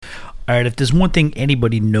All right, if there's one thing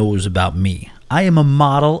anybody knows about me, I am a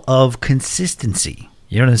model of consistency.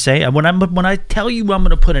 You know what I'm saying? When I tell you I'm going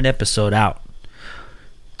to put an episode out,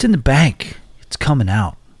 it's in the bank. It's coming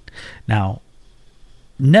out. Now,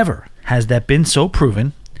 never has that been so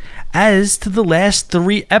proven as to the last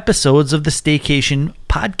 3 episodes of the Staycation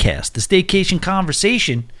podcast, the Staycation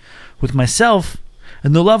Conversation with myself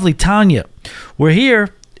and the lovely Tanya. We're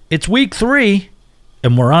here. It's week 3,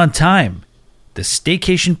 and we're on time. The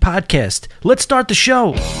Staycation podcast. Let's start the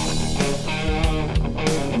show.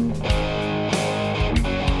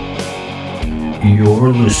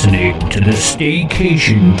 You're listening to the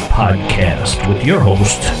Staycation podcast with your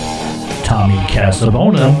host, Tommy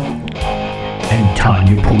Casabona and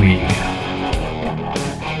Tanya Puig.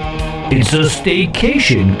 It's a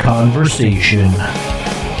Staycation conversation.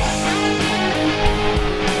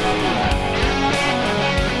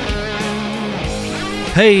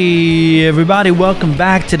 Hey everybody, welcome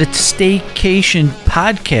back to the Staycation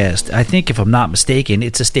podcast. I think if I'm not mistaken,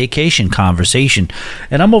 it's a Staycation conversation.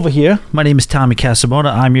 And I'm over here. My name is Tommy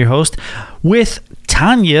Casabona. I'm your host with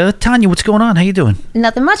Tanya. Tanya, what's going on? How you doing?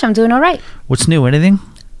 Nothing much. I'm doing all right. What's new? Anything?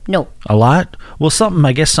 No. A lot? Well,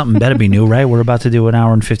 I guess something better be new, right? We're about to do an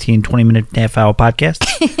hour and 15, 20-minute, half-hour podcast.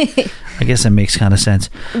 I guess that makes kind of sense.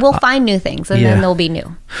 We'll find new things, and then they'll be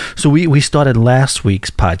new. So we started last week's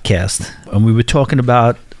podcast, and we were talking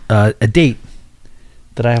about a date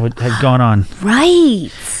that I had gone on. Right.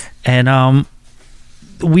 And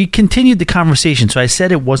we continued the conversation. So I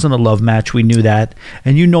said it wasn't a love match. We knew that.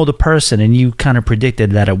 And you know the person, and you kind of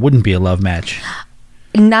predicted that it wouldn't be a love match.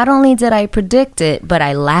 Not only did I predict it, but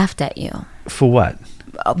I laughed at you. For what?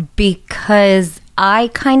 Because I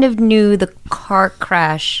kind of knew the car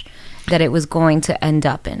crash that it was going to end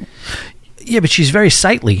up in. Yeah, but she's very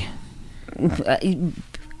sightly.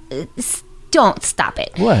 Don't stop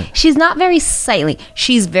it. What? She's not very sightly.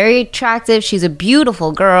 She's very attractive. She's a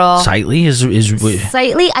beautiful girl. Sightly is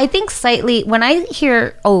sightly. I think sightly. When I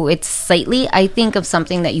hear, it's sightly, I think of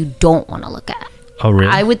something that you don't want to look at. Oh,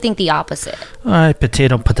 really? I would think the opposite. All right,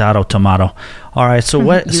 potato, tomato. All right, so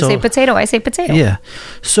what? You say potato, I say potato. Yeah.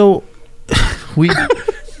 So we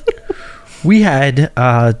had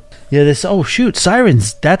this. Oh shoot,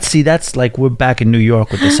 sirens. That's like we're back in New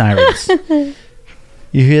York with the sirens.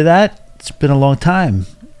 You hear that? It's been a long time.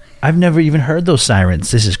 I've never even heard those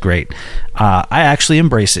sirens. This is great. I actually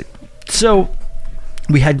embrace it. So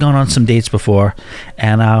we had gone on some dates before,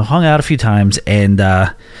 and hung out a few times, and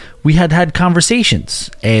we had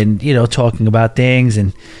conversations, and talking about things,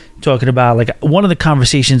 and talking about, like, one of the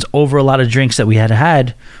conversations over a lot of drinks that we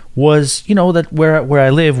had was that where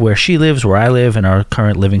I live, where she lives, where I live, and our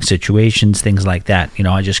current living situations, things like that.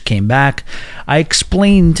 I just came back. I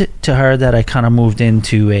explained to her that I kind of moved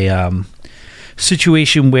into a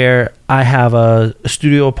situation where I have a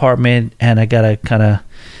studio apartment, and I gotta kind of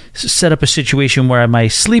set up a situation where my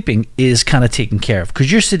sleeping is kind of taken care of,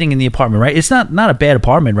 because you're sitting in the apartment, right? It's not a bad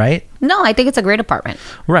apartment, right? No, I think it's a great apartment.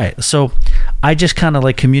 Right. So I just kind of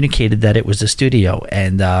like communicated that it was a studio,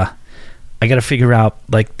 and I got to figure out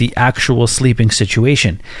like the actual sleeping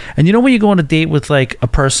situation. And when you go on a date with like a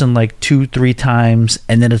person like 2-3 times,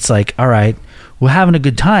 and then it's like, all right, we're having a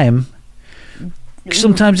good time.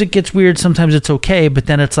 Sometimes it gets weird, sometimes it's okay, but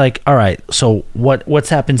then it's like, all right, so what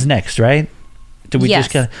happens next, right? Did we yes.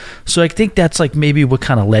 just kind of? So I think that's like maybe what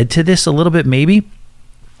kind of led to this a little bit, maybe.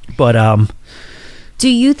 But do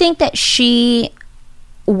you think that she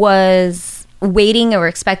was waiting or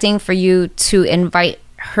expecting for you to invite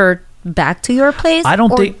her back to your place? I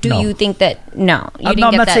don't think. Do no. you think that no? You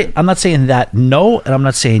I'm not saying that no, and I'm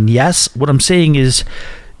not saying yes. What I'm saying is,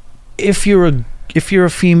 if you're a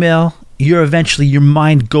female, your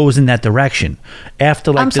mind goes in that direction.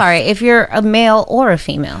 After like, I'm sorry, if you're a male or a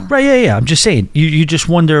female. Right, yeah. I'm just saying, you just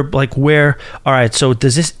wonder like where, all right, so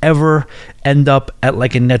does this ever end up at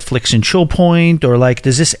like a Netflix and chill point, or like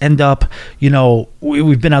does this end up,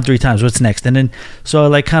 we've been out 3 times, what's next? And then, so I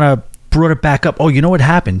like kind of brought it back up. Oh, you know what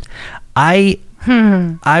happened? I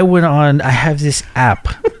went on, I have this app.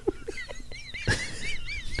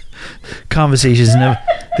 Conversations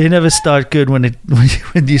they never start good when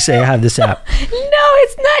you say I have this app. No,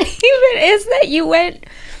 it's not even. It's that you went.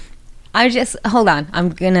 Hold on. I'm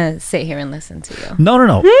gonna sit here and listen to you.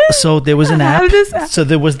 No. So there was an app. So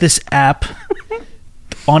there was this app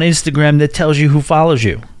on Instagram that tells you who follows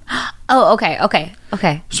you. Oh,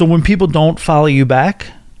 okay. So when people don't follow you back,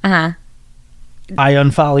 I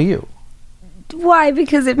unfollow you. Why?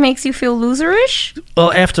 Because it makes you feel loserish?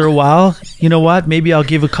 Well, after a while, you know what? Maybe I'll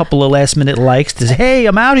give a couple of last minute likes to say, hey,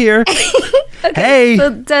 I'm out here. Hey,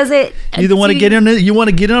 so does it? you either want to get in it, you want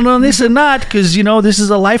to get in on this or not, because this is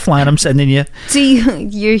a lifeline I'm sending you. Do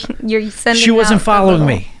you're sending? She wasn't out following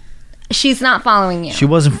me. She's not following you. She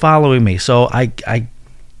wasn't following me, so I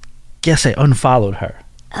guess I unfollowed her.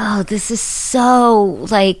 Oh, this is so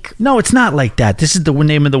like... No, it's not like that. This is the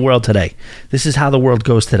name of the world today. This is how the world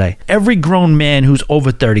goes today. Every grown man who's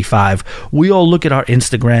over 35, we all look at our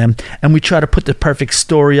Instagram and we try to put the perfect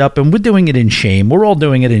story up, and we're doing it in shame. We're all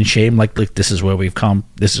doing it in shame. Like this is where we've come.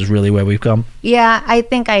 This is really where we've come. Yeah, I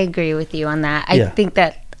think I agree with you on that. I Yeah. think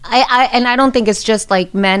that... I don't think it's just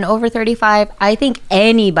like men over 35. I think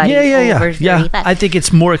anybody over 35. Yeah, I think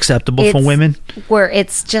it's more acceptable for women. Where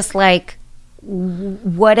it's just like...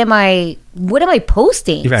 What am I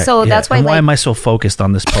posting? Right, so yeah. that's why. And why am I so focused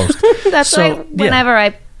on this post? That's why whenever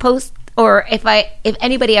I post, or if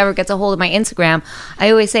anybody ever gets a hold of my Instagram,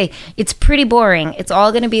 I always say it's pretty boring. It's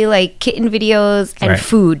all going to be like kitten videos and Right.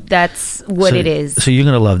 food. That's what it is. So you're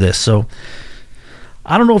gonna love this. So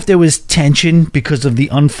I don't know if there was tension because of the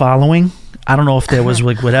unfollowing. I don't know if there was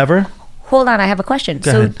like whatever. Hold on, I have a question.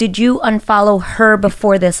 Go So ahead. did you unfollow her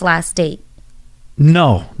before this last date?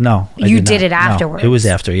 No. You did not. it afterwards. No, it was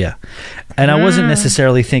after, yeah. And I wasn't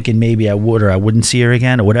necessarily thinking maybe I would or I wouldn't see her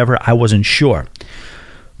again or whatever. I wasn't sure.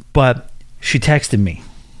 But she texted me.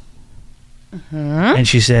 And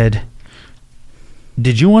she said,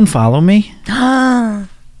 "Did you unfollow me?" And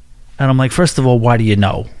I'm like, first of all, why do you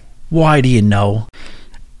know? Why do you know?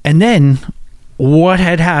 And then what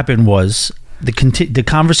had happened was the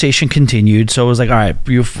conversation continued. So it was like, all right,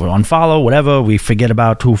 you unfollow, whatever. We forget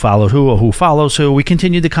about who followed who or who follows who. We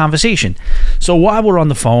continued the conversation. So while we're on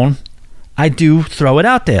the phone, I do throw it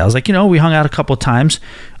out there. I was like, we hung out a couple of times.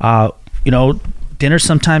 Dinner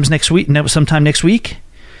sometime next week.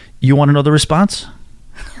 You want to know the response?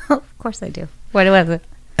 Of course I do. What was it?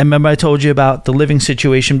 And remember I told you about the living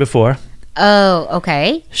situation before. Oh,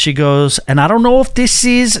 okay. She goes, and I don't know if this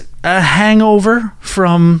is a hangover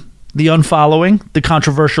from the unfollowing, the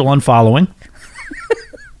controversial unfollowing.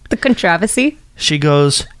 The controversy. She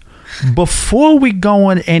goes, before we go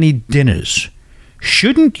on any dinners,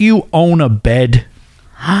 shouldn't you own a bed?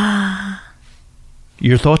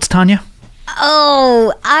 Your thoughts, Tanya?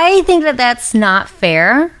 Oh, I think that's not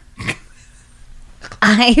fair.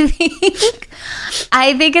 I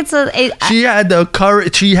think it's She had the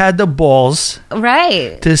courage. She had the balls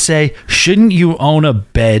right. to say, "Shouldn't you own a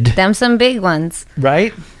bed?" Them some big ones.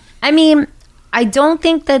 Right? I mean, I don't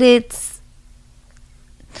think that it's.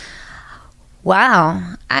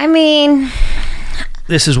 Wow. I mean,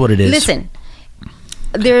 this is what it is. Listen,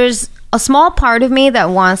 there's a small part of me that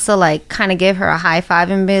wants to like kind of give her a high five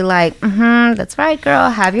and be like, that's right, girl,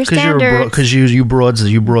 have your standards. Because you broads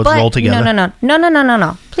roll together.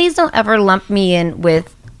 No. Please don't ever lump me in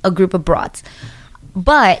with a group of broads.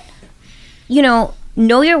 But, know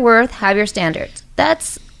your worth, have your standards.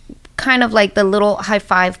 That's kind of like the little high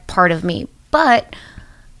five part of me. But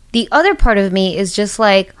the other part of me is just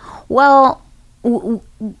like, well,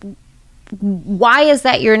 why is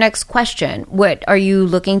that your next question? What, are you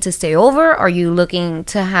looking to stay over? Are you looking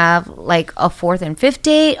to have like a fourth and fifth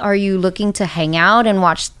date? Are you looking to hang out and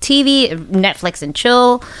watch TV, Netflix and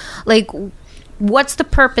chill? Like, what's the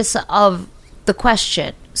purpose of the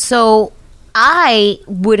question? So I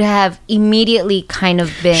would have immediately kind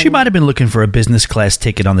of been... She might have been looking for a business class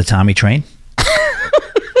ticket on the Tommy train.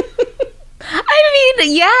 I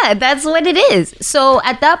mean, yeah, that's what it is. So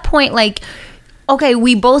at that point, like... Okay,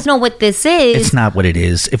 we both know what this is. It's not what it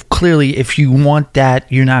is. If you want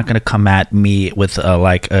that, you're not going to come at me with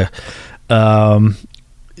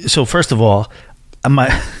So first of all,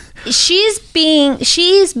 she's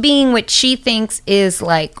being what she thinks is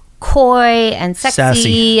like coy and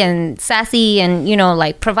sexy and sassy and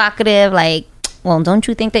like provocative. Like, well, don't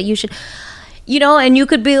you think that you should? And you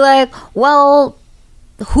could be like, well,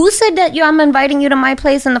 who said that I'm inviting you to my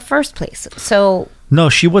place in the first place? So. No,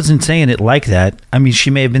 she wasn't saying it like that. I mean, she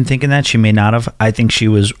may have been thinking that. She may not have. I think she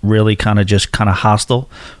was really kind of hostile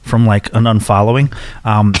from like an unfollowing.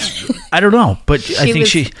 I don't know, but I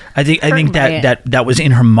think that was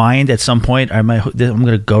in her mind at some point. I'm going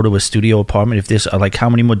to go to a studio apartment. If this, like, how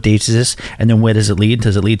many more dates is this? And then where does it lead?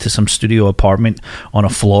 Does it lead to some studio apartment on a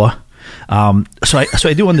floor? So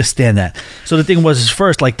I do understand that. So the thing was,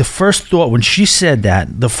 first, like the first thought when she said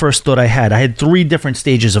that, the first thought I had three different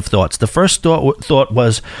stages of thoughts. The first thought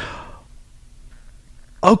was,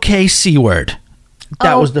 okay, C word.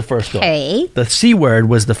 That was the first thought. The C word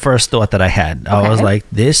was the first thought that I had. Okay. I was like,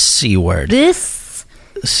 this C word. This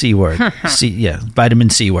C word. Vitamin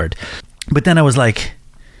C word. But then I was like,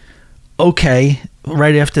 okay,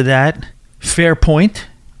 right after that, fair point.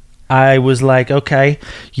 I was like, okay,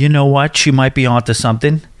 you know what? She might be onto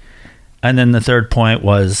something. And then the third point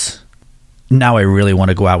was, now I really want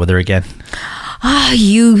to go out with her again. Ah,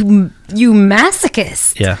 you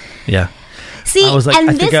masochist. Yeah. See, I was like, and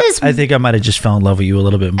I think I might have just fell in love with you a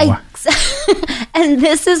little bit more. And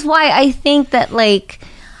this is why I think that like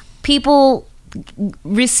people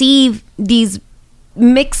receive these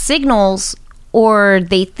mixed signals, or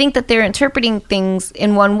they think that they're interpreting things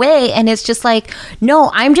in one way, and it's just like, no,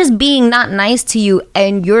 I'm just being not nice to you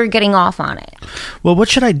and you're getting off on it. Well, what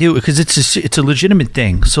should I do? Because it's a legitimate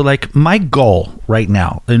thing. So like my goal right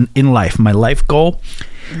now in life, my life goal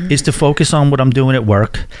is to focus on what I'm doing at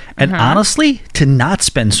work, and honestly to not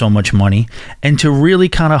spend so much money, and to really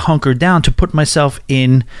kind of hunker down, to put myself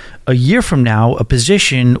in a year from now a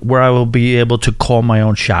position where I will be able to call my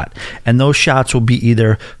own shot. And those shots will be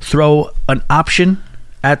either throw an option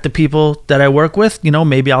at the people that I work with,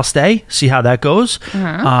 maybe I'll stay, see how that goes.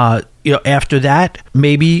 After that,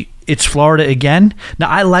 maybe it's Florida again. Now,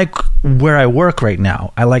 I like where I work right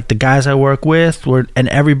now. I like the guys I work with, and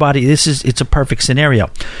everybody. It's a perfect scenario.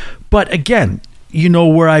 But again,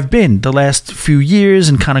 where I've been the last few years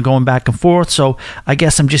and kind of going back and forth. So I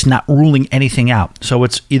guess I'm just not ruling anything out. So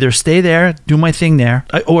it's either stay there, do my thing there,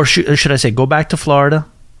 or should I say go back to Florida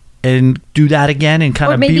and do that again and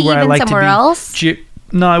kind of be where I like to be. Somewhere else?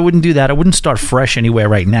 No, I wouldn't do that. I wouldn't start fresh anywhere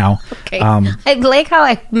right now. Okay. I like how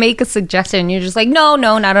I make a suggestion. You're just like, no,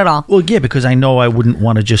 not at all. Well, yeah, because I know I wouldn't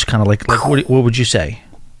want to just kind of like what would you say?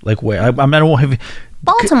 Like where? I don't have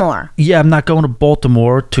Baltimore. Yeah, I'm not going to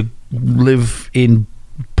Baltimore to live in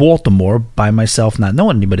Baltimore by myself, not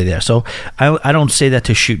knowing anybody there. So I don't say that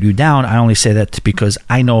to shoot you down. I only say that because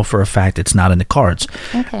I know for a fact it's not in the cards.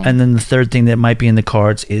 Okay. And then the third thing that might be in the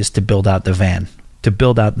cards is to build out the van.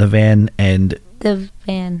 And the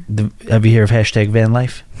van. Have you heard of hashtag van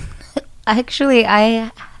life? Actually,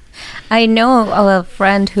 I know of a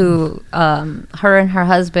friend who her and her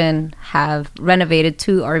husband have renovated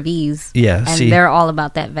 2 RVs. Yeah, and they're all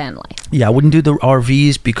about that van life. Yeah, I wouldn't do the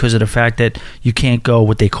RVs because of the fact that you can't go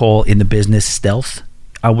what they call in the business stealth.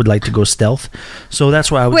 I would like to go stealth, so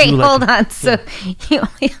that's why I would. Wait, hold on. So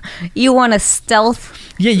you want a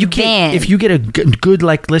stealth? Yeah, you can't. If you get a good,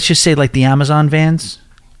 like, let's just say like the Amazon vans.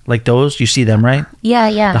 Like those, you see them, right?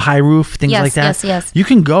 Yeah. The high roof, things like that. Yes. You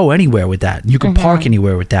can go anywhere with that. You can park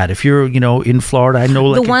anywhere with that. If you're, in Florida, I know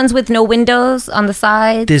like the ones with no windows on the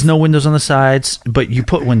sides. There's no windows on the sides, but you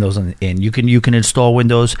put windows in. You can install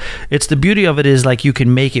windows. It's the beauty of it is like you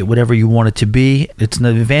can make it whatever you want it to be. It's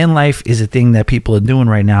the van life is a thing that people are doing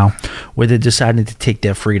right now, where they're deciding to take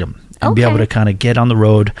their freedom. And be able to kind of get on the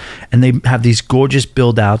road. And they have these gorgeous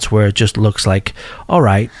build-outs where it just looks like, all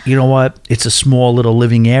right, you know what? It's a small little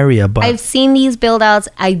living area. But I've seen these build-outs.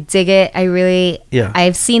 I dig it.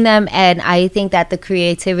 I've seen them. And I think that the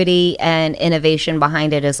creativity and innovation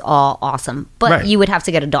behind it is all awesome. But you would have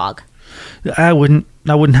to get a dog. I wouldn't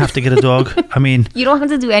have to get a dog. I mean, you don't have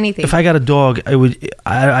to do anything. If I got a dog, I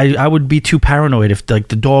would be too paranoid. If like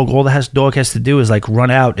the dog, all the dog has to do is like run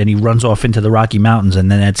out, and he runs off into the Rocky Mountains,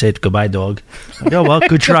 and then that's it. Goodbye, dog. Like, oh well,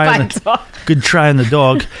 good try on the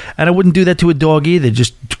dog. And I wouldn't do that to a dog either.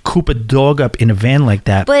 Just coop a dog up in a van like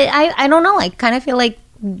that. But I don't know. I kind of feel like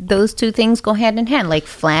those two things go hand in hand, like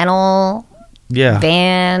flannel. Yeah.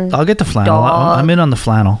 Van. I'll get the flannel. I'm in on the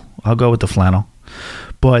flannel. I'll go with the flannel.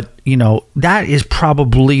 But, that is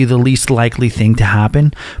probably the least likely thing to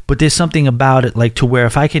happen. But there's something about it, like to where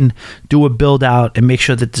if I can do a build out and make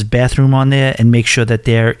sure that there's a bathroom on there and make sure that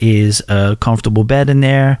there is a comfortable bed in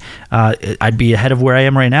there, I'd be ahead of where I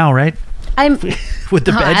am right now, right? I'm with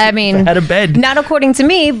the bed. I mean, had a bed. Not according to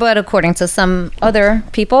me, but according to some other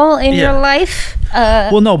people in your life.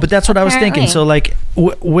 Well, no, but that's what I was thinking. So, like,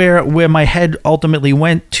 where my head ultimately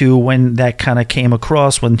went to when that kind of came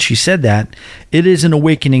across when she said that, it is an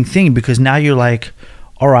awakening thing because now you're like,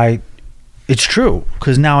 all right, it's true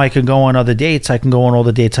because now I can go on other dates. I can go on all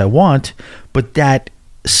the dates I want, but that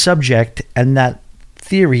subject and that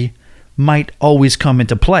theory might always come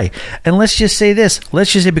into play. And let's just say this.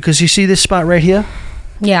 Let's just say, because you see this spot right here?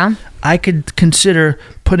 Yeah. I could consider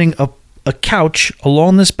putting a couch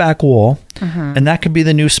along this back wall, and that could be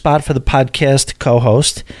the new spot for the podcast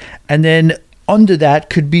co-host. And then under that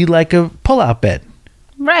could be like a pull-out bed.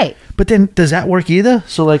 Right. But then does that work either?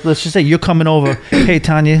 So like, let's just say you're coming over. Hey,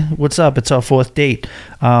 Tanya, what's up? It's our 4th date.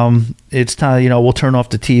 It's time, we'll turn off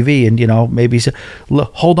the TV and, maybe say,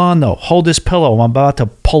 look, hold on though. Hold this pillow. I'm about to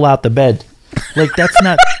pull out the bed. Like that's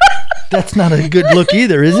not a good look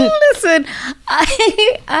either, is it? Listen,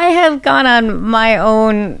 I have gone on my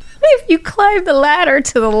own if you climb the ladder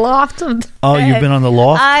to the loft of the Oh, bed. you've been on the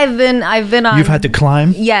loft? I've been on. You've had to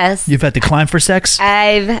climb? Yes. You've had to climb for sex?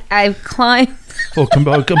 I've climbed. Oh,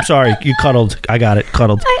 I'm sorry. You cuddled. I got it.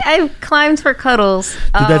 Cuddled. I've climbed for cuddles.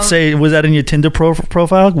 Did that say, was that in your Tinder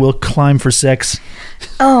profile? We'll climb for sex.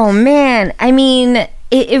 Oh man, I mean,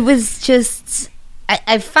 it was just.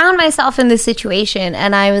 I found myself in this situation,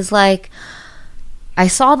 and I was like, I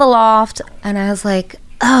saw the loft, and I was like,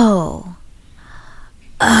 oh.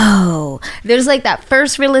 There's like that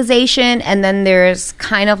first realization, and then there's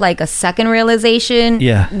kind of like a second realization.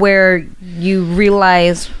 Yeah. Where you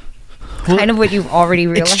realize kind of what you've already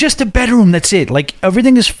realized. It's just a bedroom. That's it. Like,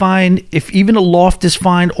 everything is fine. If even a loft is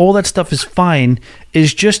fine, all that stuff is fine.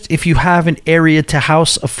 Is just if you have an area to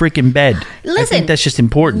house a freaking bed. I Listen, think that's just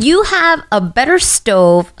important. You have a better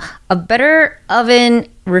stove, a better oven,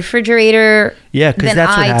 refrigerator. Yeah, because than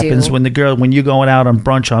that's what I happens do. when you're going out on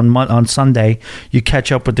brunch on Sunday. You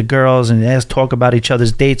catch up with the girls and talk about each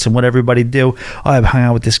other's dates and what everybody do. Oh, I've hung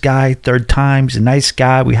out with this guy third time. He's a nice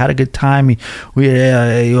guy. We had a good time.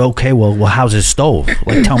 Okay. Well, how's his stove?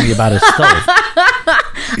 Like, tell me about his stove.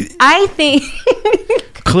 I think.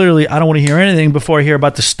 Clearly, I don't want to hear anything before I hear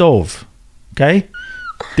about the stove. Okay?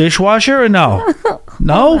 Dishwasher or no?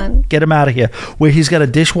 No? Get him out of here. Where he's got a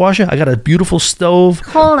dishwasher, I got a beautiful stove,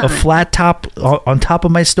 Hold a on. flat top on top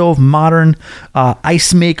of my stove, modern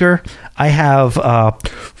ice maker. I have a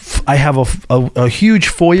huge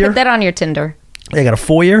foyer. Put that on your Tinder. I got a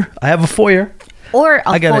foyer. I have a foyer. Or a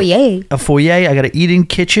I got foyer. a foyer. I got an eating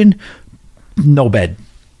kitchen. No bed.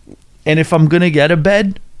 And if I'm going to get a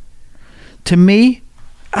bed, to me,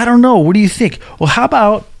 I don't know. What do you think? Well, how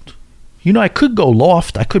about, I could go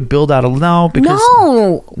loft. I could build out because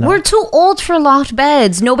No, we're too old for loft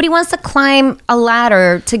beds. Nobody wants to climb a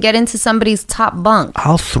ladder to get into somebody's top bunk.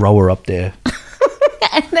 I'll throw her up there.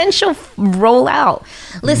 And then she'll roll out.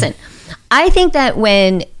 Listen, I think that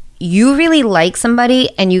when you really like somebody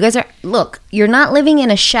and you guys you're not living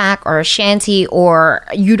in a shack or a shanty, or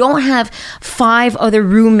you don't have 5 other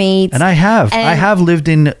roommates. And I have lived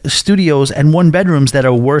in studios and 1 bedrooms that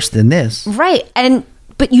are worse than this. Right.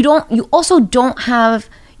 But you also don't have,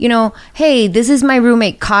 hey, this is my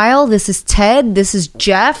roommate Kyle, this is Ted, this is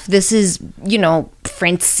Jeff, this is,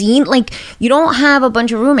 Francine. Like, you don't have a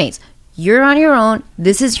bunch of roommates. You're on your own.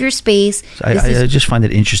 This is your space. I just find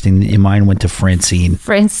it interesting that your mind went to Francine.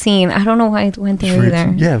 Francine. I don't know why I went there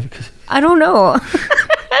either. Yeah, because... I don't know.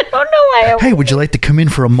 I don't know why. Hey, would you like to come in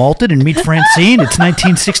for a malted and meet Francine? It's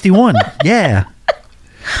 1961. Yeah.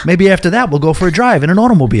 Maybe after that, we'll go for a drive in an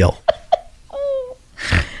automobile.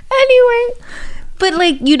 Anyway, but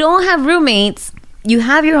like, you don't have roommates. You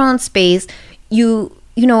have your own space. You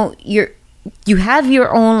have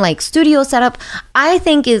your own like studio setup. I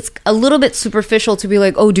think it's a little bit superficial to be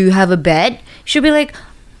like, oh, do you have a bed? Should be like,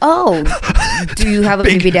 oh, do you have a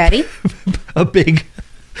baby daddy? A big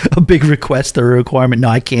request or a requirement. No,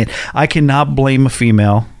 I can't. I cannot blame a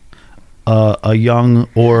female, a young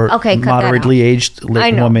or moderately aged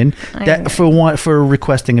woman for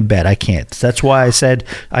requesting a bed. I can't. That's why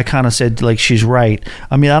I kind of said like, she's right.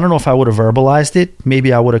 I mean, I don't know if I would have verbalized it.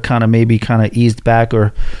 Maybe I would have kind of eased back,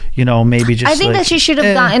 or maybe just. I think that she should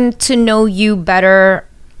have gotten to know you better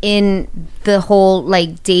in the whole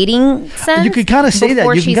like dating sense. You could kind of say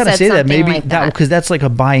that. You can kind of say that. Maybe like that because that's like a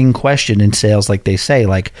buying question in sales, like they say.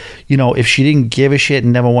 Like, if she didn't give a shit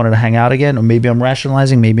and never wanted to hang out again, or maybe I'm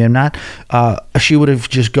rationalizing, maybe I'm not. She would have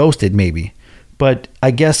just ghosted, maybe. But I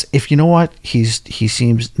guess if he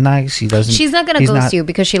seems nice. He doesn't. She's not going to ghost you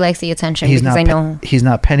because she likes the attention. He's because not. I know he's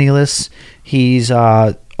not penniless. He's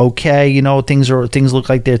okay. Things look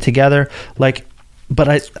like they're together. Like,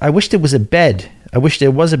 but I wish there was a bed. I wish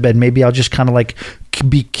there was a bed. Maybe I'll just kind of like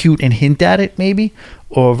be cute and hint at it, maybe,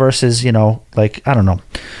 or versus, like, I don't know.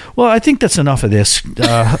 Well, I think that's enough of this.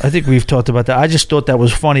 I think we've talked about that. I just thought that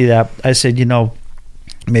was funny that I said,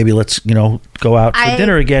 maybe let's, go out for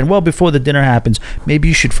dinner again. Well, before the dinner happens, maybe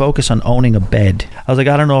you should focus on owning a bed. I was like,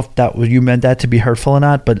 I don't know if you meant that to be hurtful or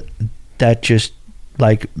not, but that just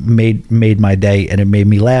like made my day, and it made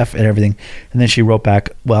me laugh and everything. And then she wrote back,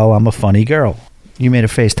 well, I'm a funny girl. You made a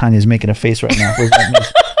face. Tanya's making a face right now. What does that mean?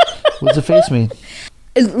 What's the face mean?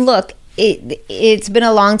 Look, it's been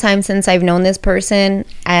a long time since I've known this person,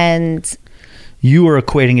 and you are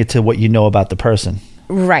equating it to what you know about the person,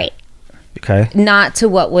 right? Okay. Not to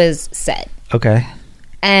what was said. Okay.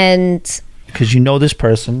 And because you know this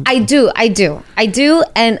person, I do,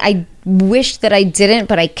 and I wish that I didn't,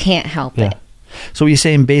 but I can't help it. So what you're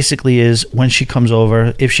saying basically is when she comes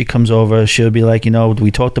over, if she comes over, she'll be like, we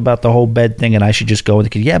talked about the whole bed thing and I should just go with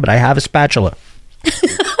it. Yeah, but I have a spatula.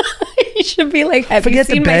 You should be like, have Forget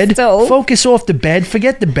you seen the bed. my stove? Focus off the bed.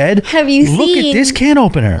 Forget the bed. Have you Look seen- at this can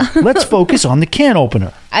opener. Let's focus on the can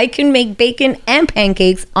opener. I can make bacon and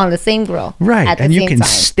pancakes on the same grill. Right. At the And you same can time.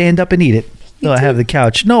 stand up and eat it. No, I have the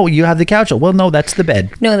couch. No, you have the couch. Well, no, that's the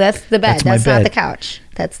bed. No, that's the bed. That's my That's not bed. the couch.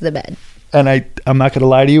 That's the bed. And I'm not going to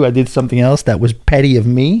lie to you. I did something else that was petty of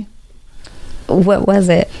me. What was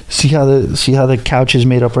it? See how the couch is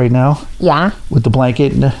made up right now Yeah. with the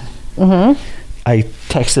blanket. Mm-hmm. I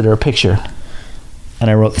texted her a picture, and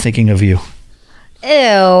I wrote "thinking of you." Ew.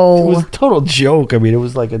 It was a total joke. I mean, it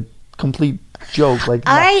was like a complete joke. Like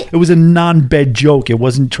it was a non-bed joke. It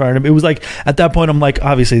wasn't trying to. It was like at that point, I'm like,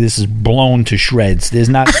 obviously, this is blown to shreds. This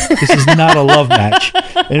is not a love match.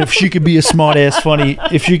 And if she could be a smart ass funny girl,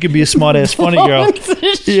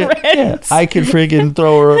 yeah, I could freaking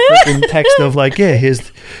throw her a freaking text of like, yeah, here's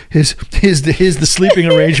the sleeping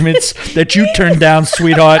arrangements that you turned down,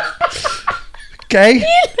 sweetheart. Okay,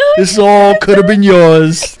 this all could have been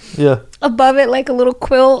yours. Yeah. Above it, like a little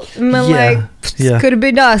quilt, and then could have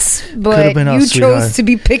been us, but been you us, chose sweetheart. to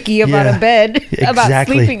be picky about Yeah. a bed, about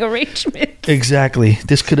Exactly. sleeping arrangements. Exactly.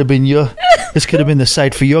 This could have been the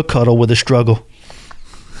site for your cuddle with a struggle.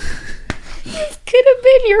 Could have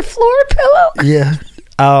been your floor pillow. Yeah.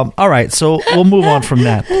 All right. So we'll move on from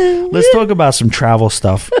that. Let's talk about some travel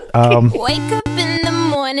stuff. Wake up in the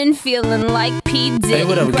morning feeling like P. Diddy. Hey,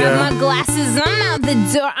 what up, Grab girl? my glasses, I'm out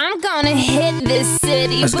the door. I'm gonna hit this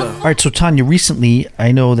city. Let's go. All right. So Tanya, recently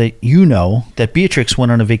I know that Beatrix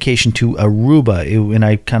went on a vacation to Aruba, and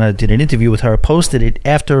I kind of did an interview with her. Posted it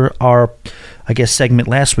after our, I guess, segment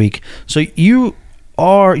last week. So did you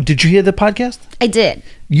hear the podcast? I did.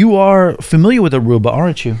 You are familiar with Aruba,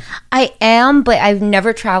 aren't you? I am, but I've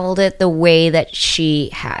never traveled it the way that she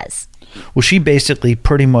has. Well, she basically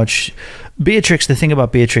pretty much Beatrix. The thing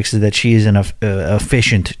about Beatrix is that she is an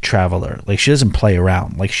efficient traveler. Like, she doesn't play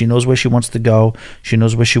around. Like, she knows where she wants to go. She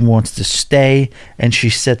knows where she wants to stay, and she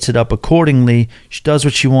sets it up accordingly. She does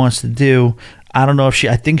what she wants to do. I don't know if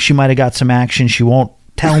I think she might have got some action. She won't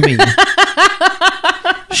tell me.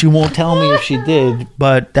 She won't tell me if she did,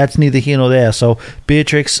 but that's neither here nor there. So,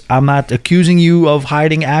 Beatrix, I'm not accusing you of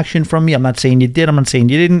hiding action from me. I'm not saying you did. I'm not saying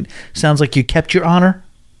you didn't. Sounds like you kept your honor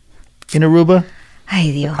in Aruba.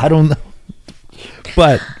 Ay, Dios. I don't know.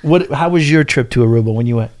 But how was your trip to Aruba when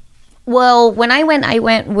you went? Well, when I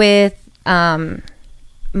went with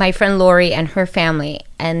my friend Lori and her family,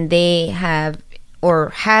 and they had,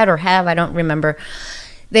 I don't remember.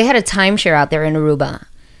 They had a timeshare out there in Aruba,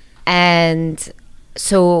 and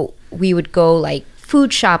so we would go like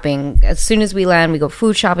food shopping as soon as we land. We go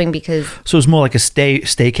food shopping because So it's more like a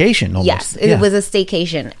staycation almost. yes, it was a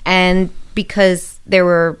staycation, and because there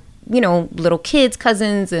were little kids,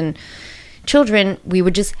 cousins, and children, we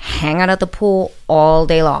would just hang out at the pool all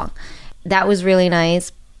day long. That was really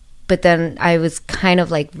nice. But then I was kind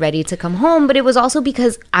of like ready to come home. But it was also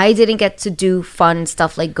because I didn't get to do fun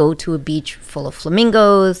stuff like go to a beach full of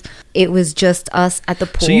flamingos. It was just us at the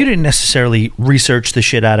pool. So you didn't necessarily research the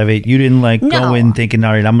shit out of it. You didn't go No. in thinking,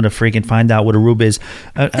 all right, I'm going to freaking find out what Aruba is.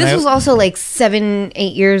 This was also like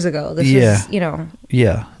 7-8 years ago. This was,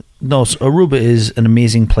 Yeah. No, so Aruba is an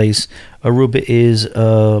amazing place. Aruba is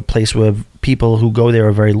a place where people who go there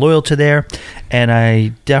are very loyal to there. And I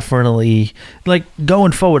definitely, like,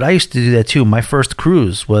 going forward, I used to do that too. My first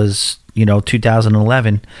cruise was,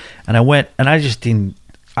 2011. And I went, and I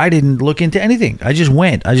didn't look into anything. I just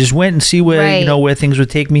went and see where, Right. where things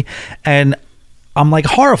would take me. And I'm like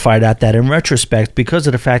horrified at that in retrospect because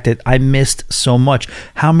of the fact that I missed so much.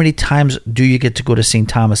 How many times do you get to go to St.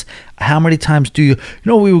 Thomas? How many times do you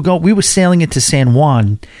we were sailing into San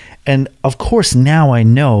Juan, and of course now I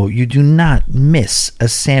know you do not miss a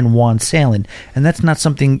San Juan sailing. And that's not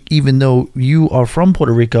something, even though you are from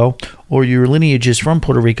Puerto Rico or your lineage is from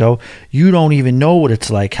Puerto Rico, you don't even know what it's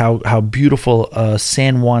like, how beautiful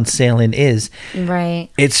San Juan sailing is. Right.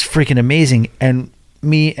 It's freaking amazing. And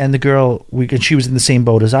me and the girl, she was in the same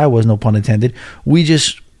boat as I was, no pun intended.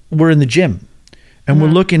 We're in the gym, and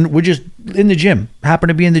we're just in the gym. Happened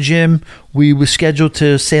to be in the gym. We were scheduled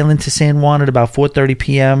to sail into San Juan at about 4:30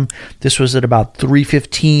 p.m. This was at about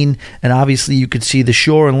 3:15, and obviously you could see the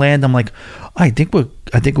shore and land. I'm like, I think we're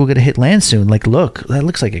gonna hit land soon. Like, look, that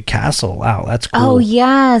looks like a castle. Wow, that's cool. Oh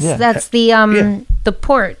yes, Yeah. that's the the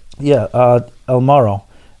port. Yeah, El Morro,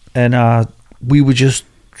 and we were just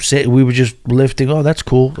lifting. Oh, that's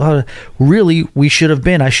cool. Really, I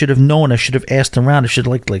should have known. I should have asked around. I should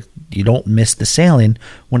like you don't miss the sailing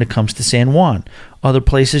when it comes to San Juan. Other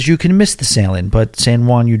places you can miss the sailing, but San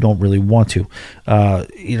Juan you don't really want to.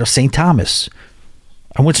 St. Thomas.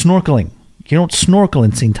 I went snorkeling. You don't snorkel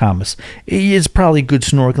in St. Thomas. It is probably good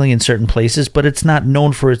snorkeling in certain places, but it's not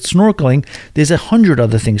known for its snorkeling. There's 100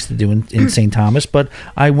 other things to do in St. Thomas, but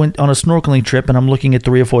I went on a snorkeling trip, and I'm looking at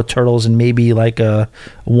 3 or 4 turtles and maybe like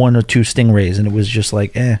 1 or 2 stingrays, and it was just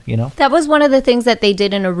like, you know? That was one of the things that they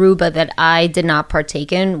did in Aruba that I did not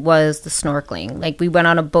partake in, was the snorkeling. Like, we went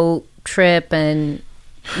on a boat trip and,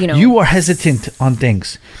 you know. You are hesitant on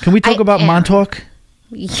things. Can we talk I about am. Montauk?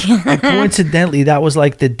 Yeah. And coincidentally, that was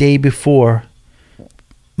like the day before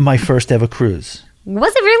my first ever cruise.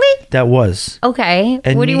 Was it really? That was. Okay.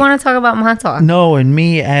 And What do you me- want to talk about Montauk? No, and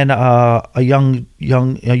me and a young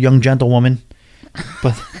gentlewoman,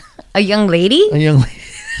 but A young lady? a young lady.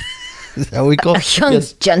 Is that what we call? A young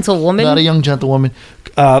Yes. gentlewoman? Not a young gentlewoman.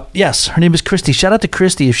 Yes, her name is Christy. Shout out to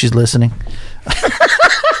Christy if she's listening.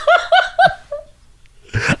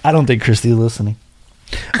 I don't think Christy is listening.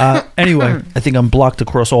 Anyway, I think I'm blocked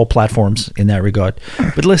across all platforms in that regard.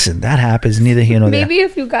 But listen, that happens. Neither here nor there. Maybe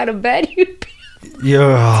if you got a bed, you'd be...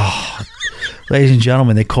 Yeah. Ladies and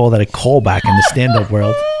gentlemen, they call that a callback in the stand-up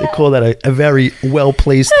world. They call that a very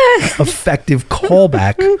well-placed, effective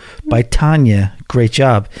callback by Tanya. Great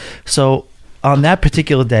job. So on that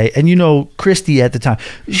particular day, and you know, Christy at the time,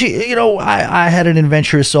 she, you know, I had an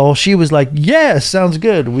adventurous soul. She was like, "Yeah, sounds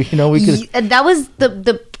good." We could. That was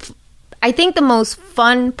the I think the most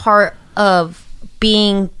fun part of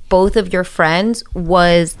being both of your friends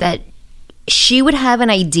was that she would have an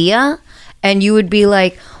idea and you would be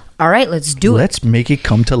like, all right, let's do it. Let's make it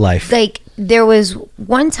come to life. Like, there was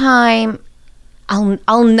one time,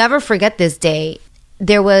 I'll never forget this day.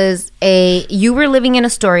 There was you were living in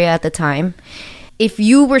Astoria at the time. If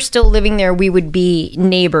you were still living there, we would be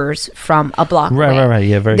neighbors from a block away. Right.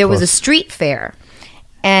 Yeah, very There was a close. street fair,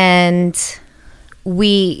 and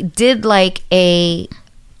we did like a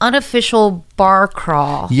unofficial bar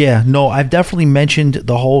crawl. Yeah, no, I've definitely mentioned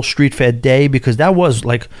the whole street fair day because that was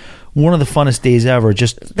like one of the funnest days ever.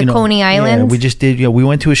 Just The Coney Island? Yeah, we just did. You know, we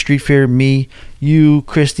went to a street fair. Me, you,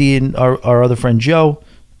 Christy, and our other friend Joe,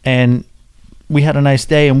 and we had a nice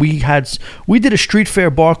day. And we did a street fair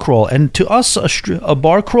bar crawl. And to us, a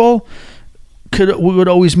bar crawl would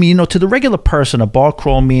always mean, you know, to the regular person, a bar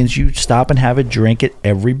crawl means you stop and have a drink at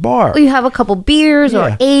every bar. You have a couple beers or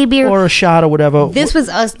Yeah. a beer. or a shot or whatever. This was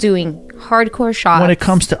us doing hardcore shots. When it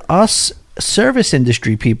comes to us service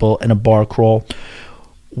industry people in a bar crawl,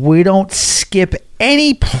 we don't skip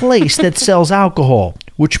any place that sells alcohol,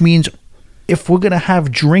 which means if we're going to have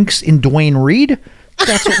drinks in Duane Reade,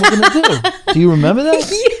 that's what we're going to do. Do you remember that?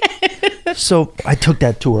 Yeah. So I took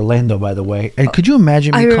that to Orlando, by the way. And could you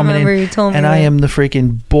imagine me I coming remember in you told me and I that. am the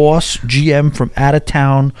freaking boss GM from out of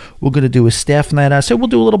town. We're going to do a staff night. I said, we'll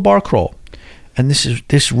do a little bar crawl. And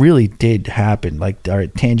this really did happen. Like, all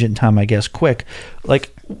right, tangent time, I guess, quick.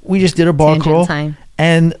 Like, we just did a bar Tangent crawl. time.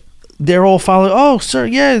 And they're all following, oh, sir,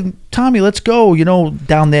 yeah, Tommy, let's go. You know,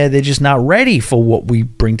 down there, they're just not ready for what we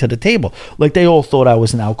bring to the table. Like, they all thought I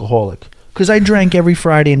was an alcoholic. Because I drank every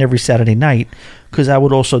Friday and every Saturday night. Because I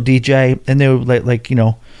would also DJ. And they would, like, you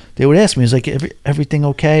know, they would ask me, it's like, everything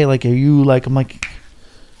okay? Like, are you, like, I'm like...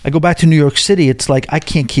 I go back to New York City. It's like I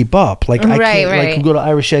can't keep up. Like I Right, can't. Like right. we go to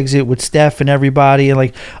Irish Exit with Steph and everybody, and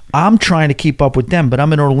like I'm trying to keep up with them. But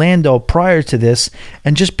I'm in Orlando prior to this,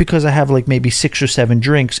 and just because I have like maybe 6 or 7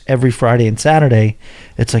 drinks every Friday and Saturday,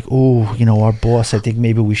 it's like, oh, you know, our boss. I think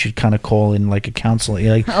maybe we should kind of call in like a counselor.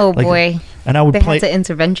 Like, Oh, like- boy. And I would They play had to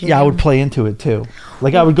intervention. Yeah, I you. would play into it too.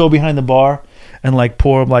 Like I would go behind the bar and like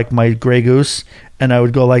pour like my Grey Goose, and I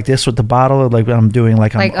would go like this with the bottle, like I'm doing,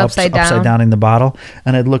 like I'm Like upside down. upside down in the bottle,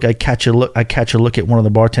 and I catch a look at one of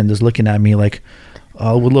the bartenders looking at me like with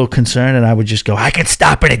a little concern, and I would just go, I can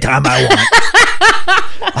stop anytime I want.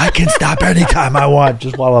 I can stop anytime I want,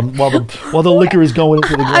 just while the liquor is going into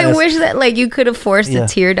the glass. I wish that like you could have forced Yeah. a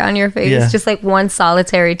tear down your face, Yeah. just like one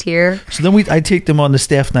solitary tear. So then I take them on the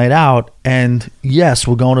staff night out, and yes,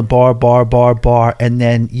 we're going to bar, and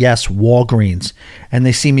then yes, Walgreens, and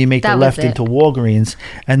they see me make That the was left it. into Walgreens,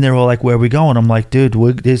 and they're all like, "Where are we going?" I'm like, "Dude,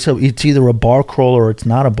 it's either a bar crawl or it's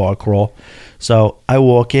not a bar crawl." So I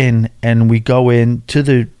walk in, and we go in to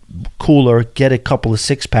the cooler, get a couple of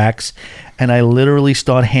 6-packs, and I literally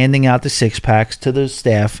start handing out the 6-packs to the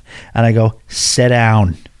staff, and I go, "Sit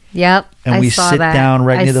down." Yep. And I we saw sit that. down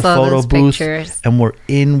right I near the saw photo those booth, pictures. and we're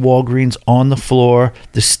in Walgreens on the floor.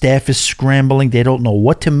 The staff is scrambling. They don't know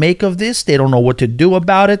what to make of this. They don't know what to do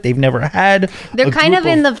about it. They've never had. They're a kind group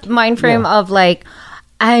of in the mind frame Yeah. of like,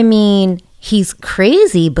 I mean, he's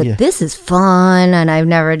crazy, but Yeah. this is fun, and I've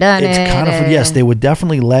never done It's it. kind of and- yes. They would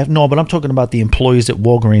definitely laugh. No, but I'm talking about the employees at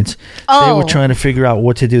Walgreens. They Oh. were trying to figure out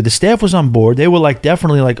what to do. The staff was on board. They were like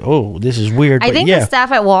definitely like, oh, this is weird. I but think yeah, the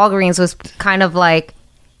staff at Walgreens was kind of like,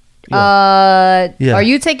 Yeah. Are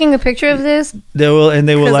you taking a picture of this? They were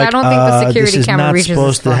 'Cause like, I don't think the security this is camera not reaches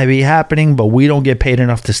supposed this to far." be happening, but we don't get paid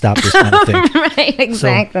enough to stop this kind of thing. Right,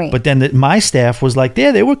 exactly. So, but then my staff was like,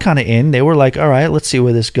 they were kind of in. They were like, all right, let's see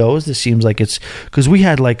where this goes. This seems like it's because we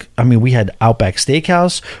had we had Outback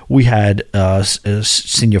Steakhouse, we had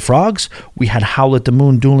Senior Frogs, we had Howl at the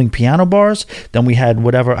Moon dueling piano bars, then we had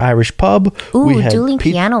whatever Irish pub. Ooh, we had dueling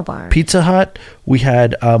piano bar. Pizza Hut. We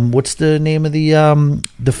had what's the name of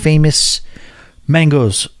the famous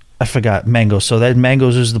Mangoes? I forgot Mangoes. So that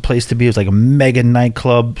Mangoes was the place to be. It was like a mega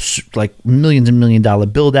nightclub, like millions and $1 million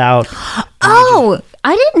build out. Oh,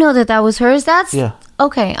 I didn't know that was hers. That's Yeah.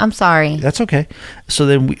 Okay, I'm sorry. That's okay. So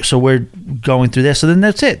then we're going through this. So then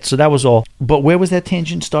that's it. So that was all. But where was that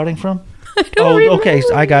tangent starting from? Okay.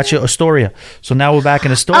 I got you. Astoria. So now we're back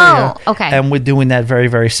in Astoria. Oh, okay. And we're doing that very,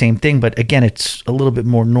 very same thing. But again, it's a little bit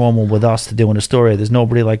more normal with us to do in Astoria. There's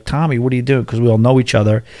nobody like, Tommy, what are you doing? Because we all know each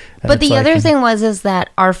other. And But it's the like, other thing is that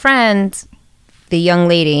our friend, the young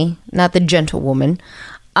lady, not the gentlewoman,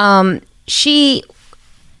 she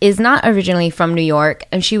is not originally from New York,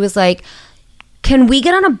 and she was like, "Can we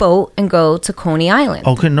get on a boat and go to Coney Island?"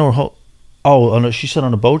 Oh, no. Oh, no, she said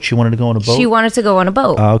on a boat. She wanted to go on a boat. She wanted to go on a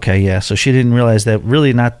boat. Okay, yeah. So she didn't realize that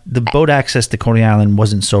really not the boat access to Coney Island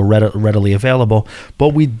wasn't so readily available.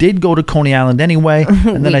 But we did go to Coney Island anyway.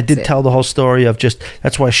 And then I did tell the whole story of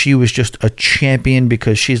that's why she was just a champion,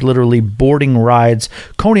 because she's literally boarding rides.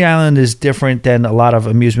 Coney Island is different than a lot of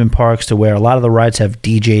amusement parks, to where a lot of the rides have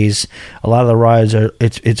DJs. A lot of the rides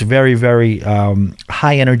it's very, very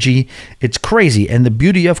high energy. It's crazy. And the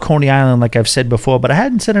beauty of Coney Island, like I've said before, but I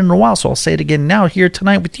hadn't said it in a while, so I'll say it again now here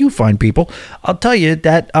tonight with you fine people. I'll tell you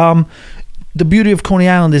that the beauty of Coney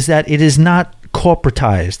Island is that it is not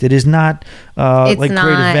corporatized. It is not It's like not.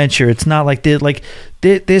 Great Adventure. It's not like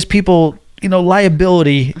there's people,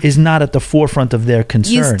 liability is not at the forefront of their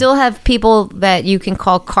concern. You still have people that you can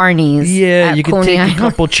call carnies. Yeah, at you can Coney take Island. a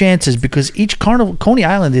couple chances, because each carnival, Coney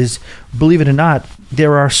Island is, believe it or not,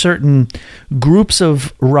 there are certain groups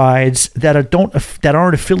of rides that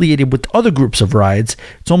aren't affiliated with other groups of rides.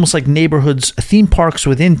 It's almost like neighborhoods, theme parks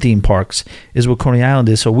within theme parks is what Coney Island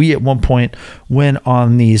is. So we at one point went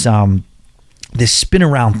on these this spin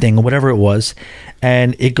around thing or whatever it was,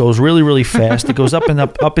 and it goes really, really fast. It goes up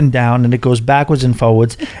and down, and it goes backwards and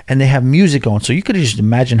forwards, and they have music on. So you could just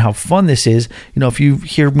imagine how fun this is. If you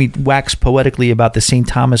hear me wax poetically about the St.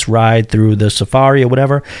 Thomas ride through the safari or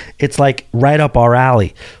whatever, it's like right up our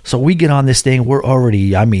alley. So we get on this thing. We're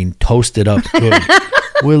already, toasted up good.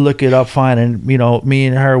 We'll look it up fine, and me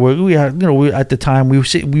and her, we at the time we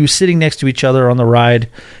were sitting next to each other on the ride,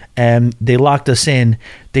 and they locked us in.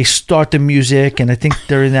 They start the music, and I think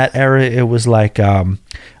during that era, it was like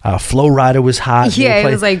Flow Rider was hot. Yeah,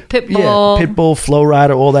 it was like Pitbull. Yeah, Pitbull, Flow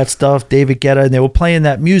Rider, all that stuff, David Guetta, and they were playing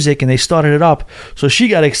that music, and they started it up. So she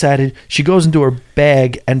got excited. She goes into her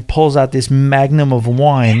bag and pulls out this magnum of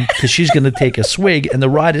wine because she's going to take a swig, and the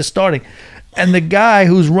ride is starting. And the guy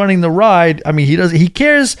who's running the ride, he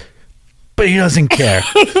cares, but he doesn't care.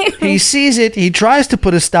 He sees it. He tries to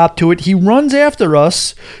put a stop to it. He runs after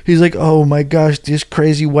us. He's like, oh my gosh, this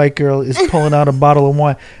crazy white girl is pulling out a bottle of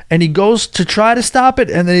wine. And he goes to try to stop it,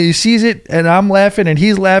 and then he sees it, and I'm laughing, and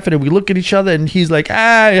he's laughing, and we look at each other, and he's like,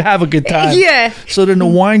 have a good time. Yeah. So then the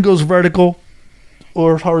wine goes vertical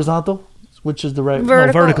or horizontal. Which is the right?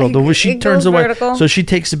 Vertical. No, vertical. She It turns goes away, vertical. so she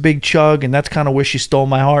takes a big chug, and that's kind of where she stole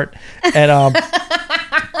my heart. And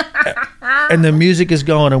and the music is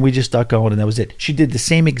going, and we just start going, and that was it. She did the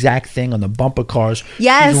same exact thing on the bumper cars.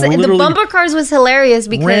 Yes, She's and the literally bumper cars was hilarious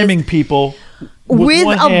because ramming people with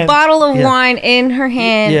one a hand. bottle of Yeah. wine in her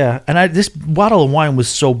hand. Yeah, and this bottle of wine was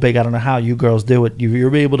so big. I don't know how you girls do it.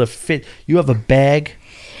 You're able to fit. You have a bag.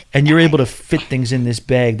 And you're able to fit things in this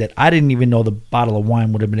bag that I didn't even know the bottle of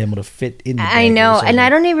wine would have been able to fit in the bag. I know, and I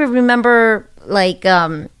don't even remember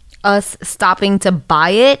us stopping to buy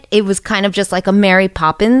it. It was kind of just like a Mary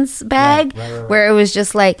Poppins bag, Right. where it was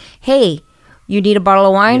just like, hey, you need a bottle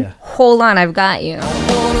of wine? Yeah. Hold on, I've got you.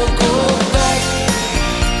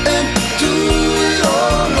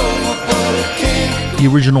 The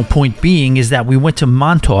original point being is that we went to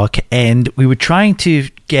Montauk, and we were trying to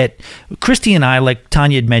get Christy and I, like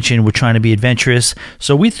Tanya had mentioned, were trying to be adventurous.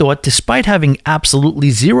 So we thought, despite having absolutely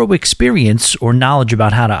zero experience or knowledge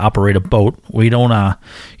about how to operate a boat, we don't,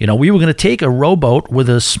 we were going to take a rowboat with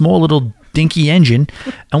a small little dinky engine,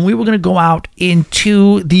 and we were going to go out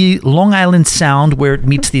into the Long Island Sound where it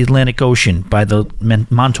meets the Atlantic Ocean by the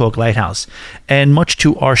Montauk Lighthouse. And much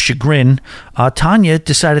to our chagrin, Tanya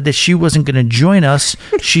decided that she wasn't going to join us.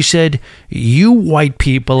 She said, "You white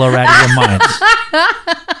people are out of your minds."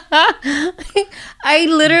 I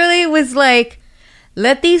literally was like,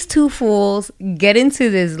 let these two fools get into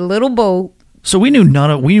this little boat. So we knew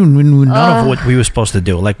none of what we were supposed to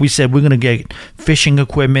do. Like we said, we're gonna get fishing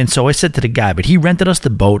equipment. So I said to the guy, but he rented us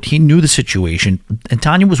the boat. He knew the situation, and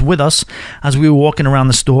Tanya was with us as we were walking around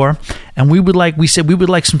the store. And we would like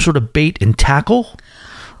some sort of bait and tackle.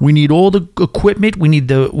 We need all the equipment. We need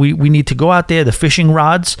to go out there, the fishing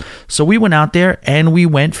rods. So we went out there and we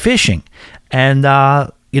went fishing, and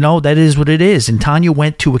that is what it is. And Tanya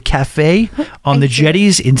went to a cafe on the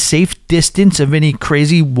jetties in safe distance of any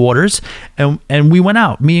crazy waters. And we went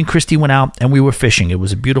out. Me and Christy went out and we were fishing. It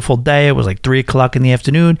was a beautiful day. It was like 3:00 in the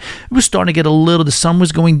afternoon. It was starting to get the sun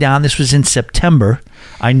was going down. This was in September.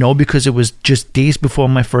 I know because it was just days before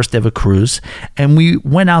my first ever cruise. And we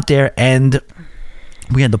went out there and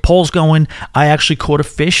we had the poles going. I actually caught a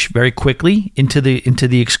fish very quickly into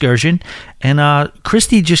the excursion. And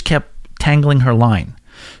Christy just kept tangling her line.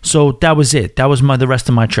 So that was it. That was the rest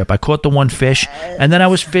of my trip. I caught the one fish, and then I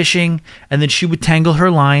was fishing, and then she would tangle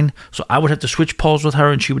her line. So I would have to switch poles with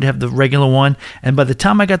her, and she would have the regular one. And by the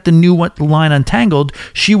time I got the new line untangled,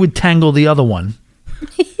 she would tangle the other one.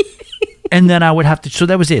 And then I would have to. So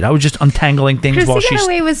that was it. I was just untangling things Christy while she got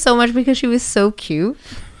away with so much because she was so cute.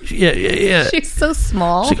 Yeah. She's so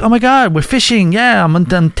small. She's like, oh my God, we're fishing. Yeah, I'm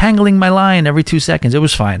untangling my line every 2 seconds. It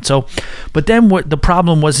was fine. So, but then what the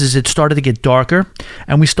problem was is it started to get darker,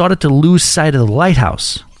 and we started to lose sight of the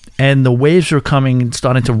lighthouse, and the waves were coming and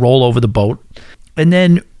starting to roll over the boat. And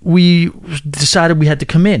then we decided we had to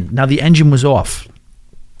come in. Now the engine was off.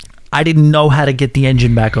 I didn't know how to get the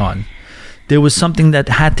engine back on. There was something that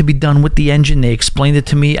had to be done with the engine. They explained it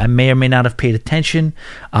to me. I may or may not have paid attention.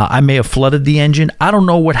 I may have flooded the engine. I don't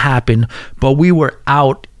know what happened, but we were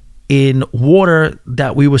out in water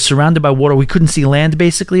that we were surrounded by water. We couldn't see land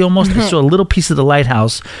basically almost. I saw a little piece of the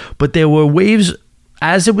lighthouse, but there were waves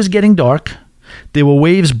as it was getting dark. There were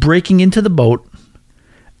waves breaking into the boat,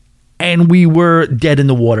 and we were dead in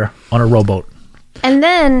the water on a rowboat. And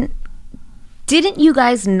then, didn't you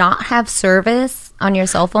guys not have service on your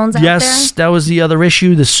cell phones out there? Yes, that was the other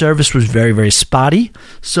issue. The service was very, very spotty.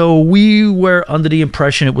 So we were under the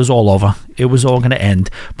impression it was all over. It was all going to end.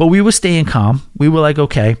 But we were staying calm. We were like,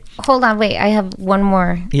 okay. Hold on, wait. I have one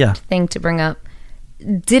more thing to bring up.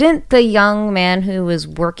 Didn't the young man who was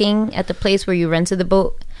working at the place where you rented the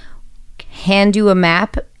boat hand you a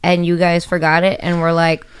map and you guys forgot it and were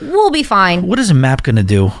like, we'll be fine? What is a map going to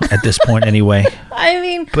do at this point anyway? I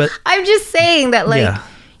mean, but I'm just saying that, like,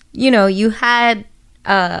 you had...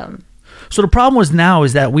 So the problem was now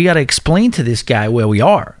is that we got to explain to this guy where we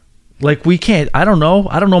are. Like, we can't. I don't know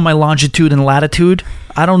my longitude and latitude.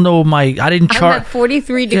 I don't know I didn't chart. I'm at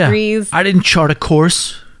 43 degrees. I didn't chart a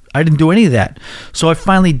course. I didn't do any of that. So I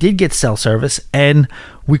finally did get cell service, and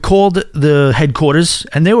we called the headquarters,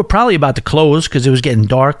 and they were probably about to close because it was getting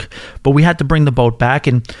dark, but we had to bring the boat back.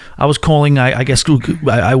 And I was calling, I guess,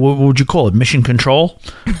 what would you call it? Mission control.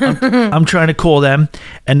 I'm trying to call them,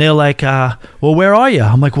 and they're like, well, where are you?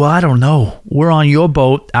 I'm like, well, I don't know. We're on your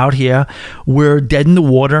boat out here. We're dead in the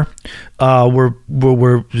water.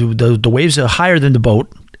 The waves are higher than the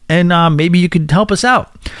boat. And maybe you could help us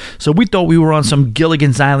out. So we thought we were on some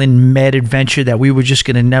Gilligan's Island mad adventure that we were just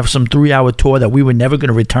going to have some 3-hour tour that we were never going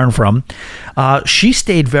to return from. She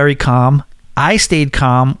stayed very calm. I stayed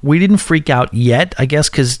calm. We didn't freak out yet, I guess,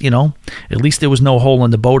 because, at least there was no hole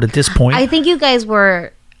in the boat at this point. I think you guys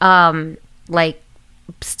were,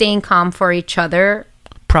 staying calm for each other.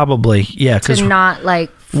 Probably, yeah. To not,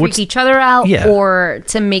 freak each other out or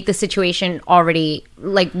to make the situation already,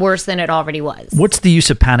 worse than it already was. What's the use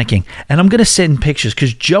of panicking? And I'm going to send pictures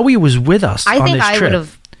because Joey was with us on this trip. I think I would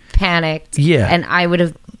have panicked. Yeah. And I would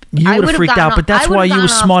have... You would have freaked out, but that's why you were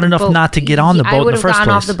smart enough not to get on the boat in the first place. I would have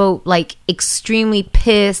gotten off the boat, extremely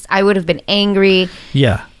pissed. I would have been angry.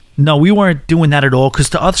 Yeah. No, we weren't doing that at all because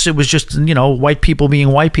to us it was just, white people being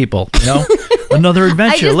white people, Another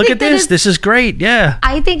adventure. Look at this. This is great. Yeah.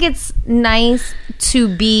 I think it's nice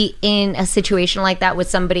to be in a situation like that with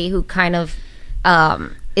somebody who kind of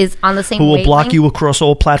is on the same who will block you across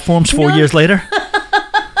all platforms 4 years later?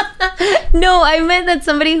 No, I meant that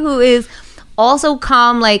somebody who is also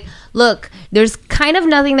calm, look, there's kind of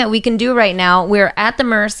nothing that we can do right now. We're at the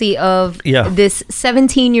mercy of this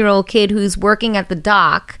 17-year-old kid who's working at the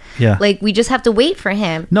dock. Yeah. We just have to wait for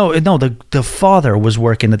him. No, the father was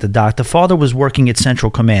working at the dock. The father was working at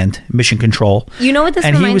Central Command, Mission Control. You know what this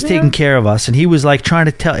reminds me of? And he was taking care of us, and he was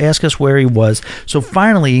trying to ask us where he was. So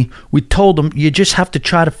finally, we told him, you just have to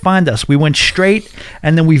try to find us. We went straight,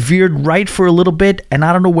 and then we veered right for a little bit, and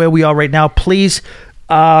I don't know where we are right now. Please,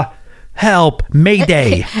 help,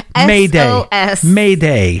 Mayday, Mayday, SOS.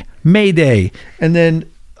 Mayday, Mayday. And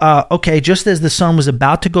then okay, just as the sun was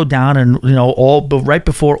about to go down, and but right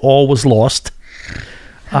before all was lost,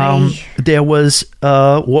 there was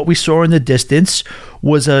what we saw in the distance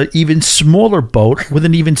was a even smaller boat with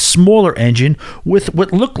an even smaller engine with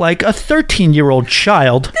what looked like a 13-year-old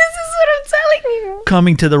child. This is what I'm telling you.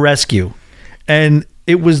 Coming to the rescue. And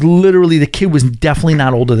it was literally, the kid was definitely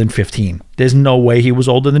not older than 15. There's no way he was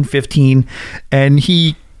older than 15. And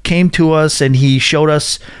he came to us and he showed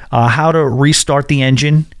us how to restart the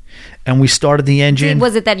engine. And we started the engine.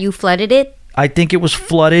 Was it that you flooded it? I think it was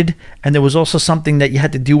flooded, and there was also something that you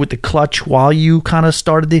had to do with the clutch while you kind of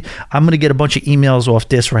started I'm going to get a bunch of emails off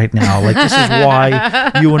this right now. Like, this is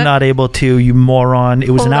why you were not able to, you moron. It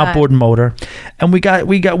was an outboard motor, and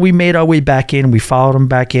we made our way back in. We followed him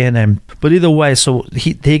back in, but either way, so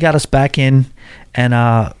he got us back in,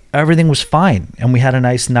 and everything was fine, and we had a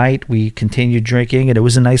nice night. We continued drinking, and it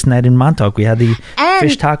was a nice night in Montauk. We had the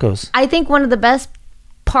fish tacos. I think one of the best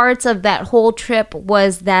parts of that whole trip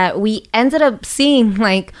was that we ended up seeing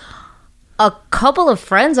like a couple of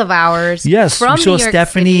friends of ours. Yes, from we saw New York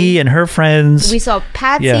Stephanie City. and her friends. We saw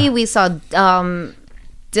Patsy. Yeah. We saw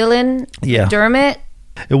Dylan. Yeah. Dermot.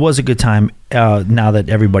 It was a good time. Now that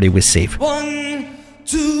everybody was safe. 1,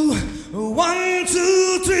 2, 1,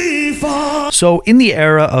 2, 3, 4. So in the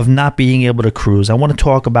era of not being able to cruise, I want to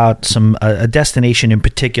talk about a destination in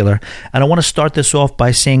particular. And I want to start this off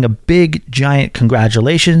by saying a big, giant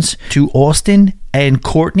congratulations to Austin and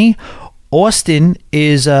Courtney. Austin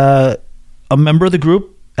is a member of the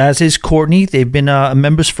group, as is Courtney. They've been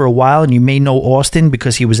members for a while, and you may know Austin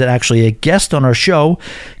because he was actually a guest on our show.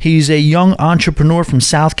 He's a young entrepreneur from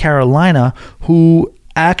South Carolina who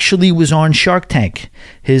actually was on Shark Tank.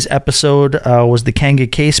 His episode was the Kanga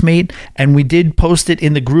Casemate, and we did post it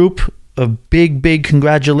in the group. A big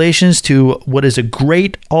congratulations to what is a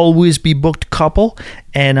great, always be booked couple,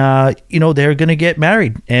 and they're gonna get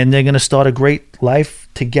married and they're gonna start a great life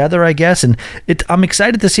together, I guess. And I'm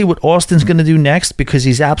excited to see what Austin's gonna do next, because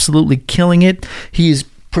he's absolutely killing it. He's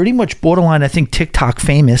pretty much borderline, I think, TikTok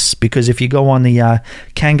famous, because if you go on the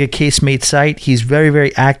Kanga Casemate site, he's very,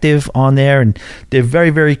 very active on there, and they're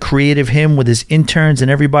very, very creative. Him with his interns and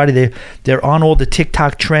everybody, they're on all the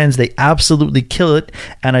TikTok trends. They absolutely kill it.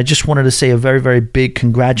 And I just wanted to say a very, very big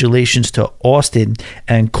congratulations to Austin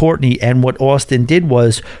and Courtney. And what Austin did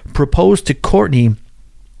was propose to Courtney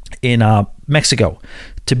in Mexico.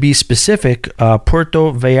 To be specific,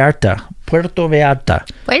 Puerto Vallarta. Puerto Vallarta.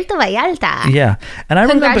 Yeah. And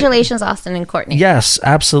Congratulations, Austin and Courtney. Yes,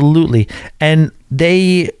 absolutely. And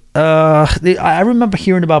I remember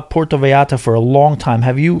hearing about Puerto Vallarta for a long time.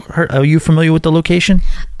 Are you familiar with the location?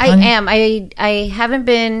 I am. I haven't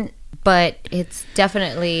been, but it's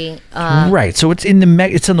definitely right. So it's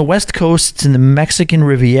it's on the West Coast. It's in the Mexican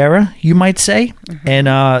Riviera, you might say. Mm-hmm.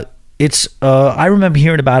 And it's I remember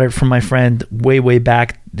hearing about it from my friend way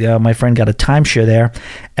back. My friend got a timeshare there,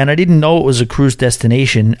 and I didn't know it was a cruise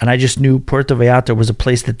destination, and I just knew Puerto Vallarta was a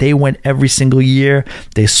place that they went every single year.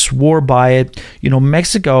 They swore by it.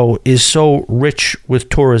 Mexico is so rich with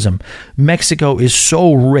tourism. Mexico is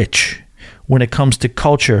so rich when it comes to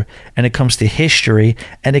culture, and it comes to history,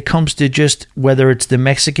 and it comes to just whether it's the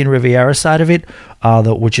Mexican Riviera side of it,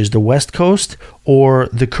 which is the West Coast, or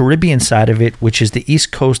the Caribbean side of it, which is the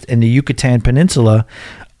East Coast and the Yucatan Peninsula.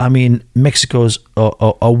 I mean, Mexico's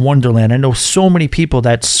a wonderland. I know so many people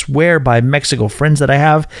that swear by Mexico, friends that I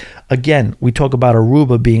have. Again, we talk about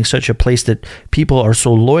Aruba being such a place that people are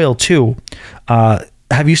so loyal to.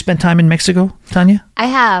 Have you spent time in Mexico, Tanya? I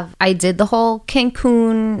have. I did the whole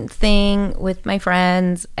Cancun thing with my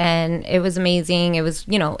friends, and it was amazing. It was,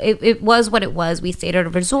 it was what it was. We stayed at a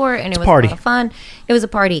resort, and it was a lot of fun. It was a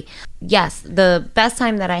party. Yes, the best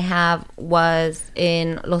time that I have was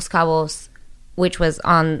in Los Cabos, which was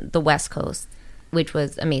on the West Coast, which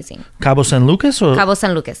was amazing. Cabo San Lucas? Or? Cabo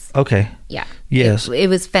San Lucas. Okay. Yeah. Yes. It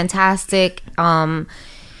was fantastic.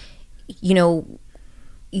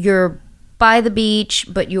 You're by the beach,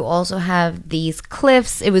 but you also have these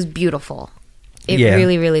cliffs. It was beautiful. It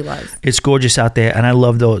really, really was. It's gorgeous out there, and I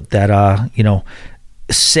love that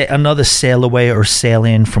another sail away or sail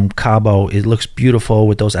in from Cabo. It looks beautiful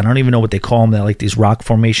with those. I don't even know what they call them. They're like these rock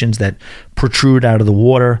formations that protrude out of the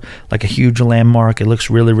water, like a huge landmark. It looks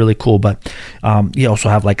really, really cool. But you also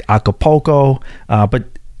have like Acapulco. But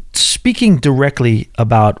speaking directly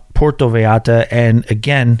about Puerto Vallarta, and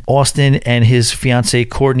again, Austin and his fiancée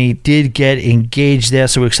Courtney did get engaged there,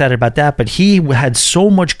 so we're excited about that. But he had so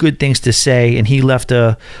much good things to say, and he left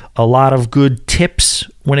a lot of good tips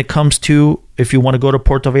when it comes to if you want to go to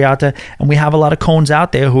Puerto Vallarta. And we have a lot of cones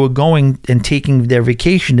out there who are going and taking their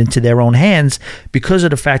vacation into their own hands because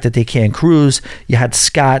of the fact that they can't cruise. You had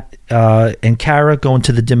Scott and Kara going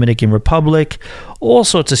to the Dominican Republic. All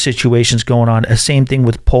sorts of situations going on. Same thing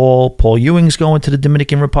with Paul Ewing's going to the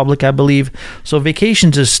Dominican Republic, I believe. So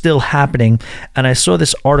vacations are still happening. And I saw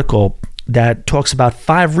this article that talks about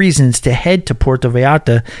 5 reasons to head to Puerto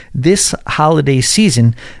Vallarta this holiday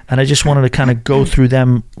season. And I just wanted to kind of go through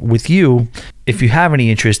them with you. If you have any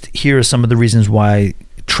interest, here are some of the reasons why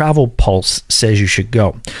Travel Pulse says you should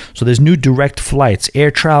go. So there's new direct flights.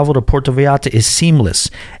 Air travel to Puerto Vallarta is seamless,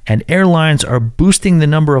 and airlines are boosting the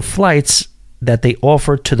number of flights that they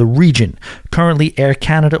offer to the region. Currently, Air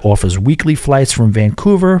Canada offers weekly flights from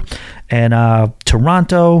Vancouver and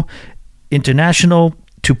Toronto International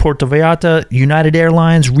to Puerto Vallarta. United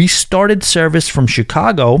Airlines restarted service from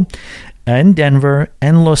Chicago and Denver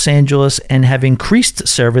and Los Angeles and have increased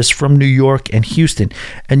service from New York and Houston.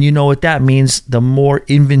 And you know what that means. The more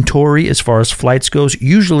inventory as far as flights goes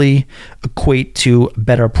usually equate to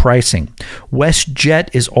better pricing. WestJet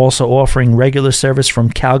is also offering regular service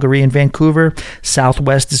from Calgary and Vancouver.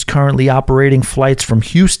 Southwest is currently operating flights from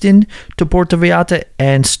Houston to Puerto Vallarta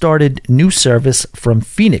and started new service from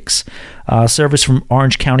Phoenix. Service from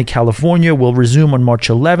Orange County, California will resume on March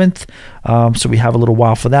 11th. So we have a little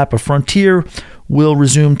while for that. But Frontier will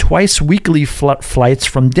resume twice weekly flights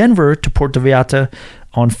from Denver to Puerto Vallarta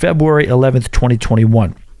on February 11th,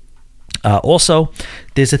 2021. Also,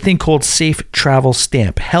 there's a thing called Safe Travel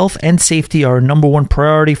Stamp. Health and safety are a number one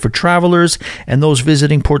priority for travelers, and those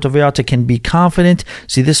visiting Puerto Vallarta can be confident.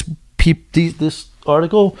 See, this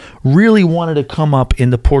article really wanted to come up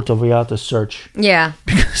in the Puerto Vallarta search. Yeah.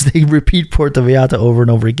 Because they repeat Puerto Vallarta over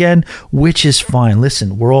and over again, which is fine.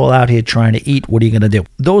 Listen, we're all out here trying to eat. What are you going to do?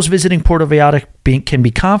 Those visiting Puerto Vallarta can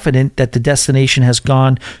be confident that the destination has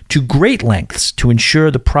gone to great lengths to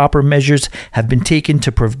ensure the proper measures have been taken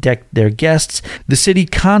to protect their guests. The city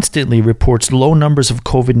constantly reports low numbers of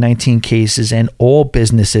COVID-19 cases, and all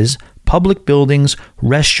businesses, public buildings,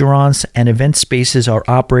 restaurants, and event spaces are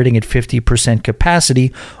operating at 50%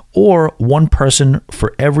 capacity, or one person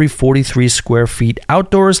for every 43 square feet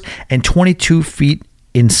outdoors and 22 feet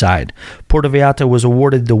inside. Puerto Vallarta was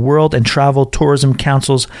awarded the World and Travel Tourism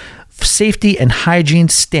Council's Safety and Hygiene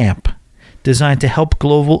Stamp, designed to help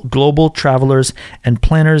global travelers and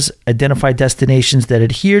planners identify destinations that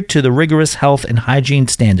adhere to the rigorous health and hygiene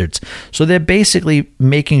standards. So they're basically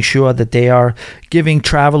making sure that they are giving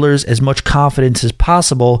travelers as much confidence as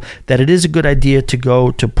possible that it is a good idea to go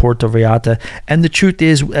to Puerto Vallarta. And the truth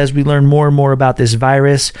is, as we learn more and more about this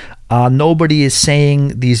virus, nobody is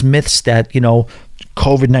saying these myths that,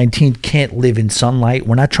 COVID-19 can't live in sunlight.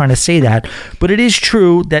 We're not trying to say that, but it is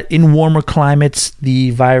true that in warmer climates,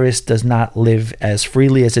 the virus does not live as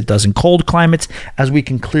freely as it does in cold climates, as we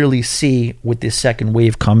can clearly see with this second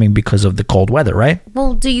wave coming because of the cold weather, right?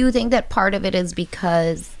 Well, do you think that part of it is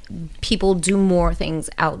because people do more things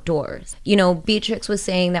outdoors? Beatrix was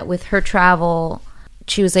saying that with her travel,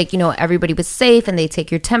 she was like, everybody was safe and they take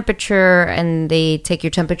your temperature and they take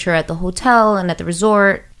your temperature at the hotel and at the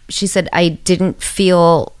resort. She said, I didn't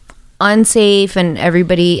feel unsafe and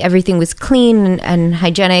everything was clean and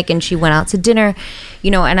hygienic, and she went out to dinner,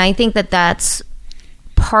 and I think that that's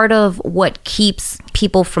part of what keeps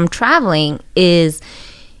people from traveling is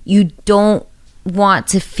you don't want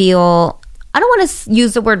to feel, I don't want to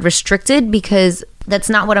use the word restricted because that's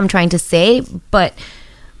not what I'm trying to say, but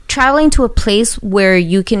traveling to a place where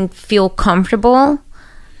you can feel comfortable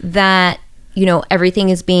that everything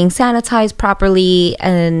is being sanitized properly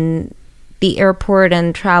and the airport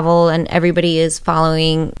and travel and everybody is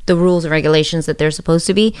following the rules and regulations that they're supposed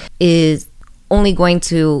to be is only going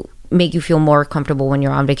to make you feel more comfortable when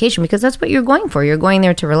you're on vacation, because that's what you're going for. You're going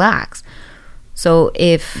there to relax. So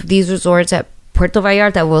if these resorts at Puerto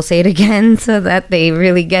Vallarta, we'll say it again so that they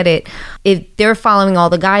really get it, if they're following all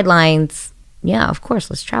the guidelines, yeah, of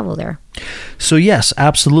course, let's travel there. So yes,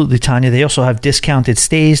 absolutely, Tanya. They also have discounted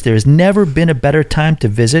stays. There's never been a better time to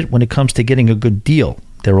visit when it comes to getting a good deal,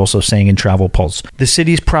 they're also saying in Travel Pulse. The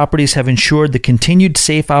city's properties have ensured the continued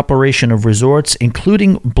safe operation of resorts,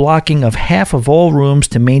 including blocking of half of all rooms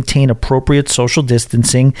to maintain appropriate social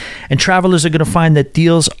distancing. And travelers are going to find that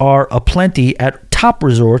deals are aplenty at top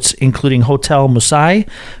resorts, including Hotel Musai,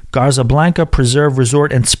 Garza Blanca Preserve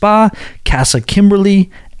Resort and Spa, Casa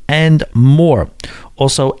Kimberly, and more.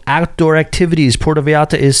 Also, outdoor activities. Puerto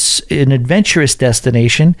Vallarta is an adventurous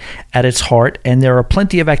destination at its heart, and there are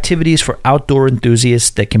plenty of activities for outdoor enthusiasts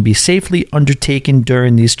that can be safely undertaken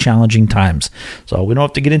during these challenging times. So we don't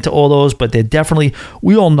have to get into all those, but they're definitely,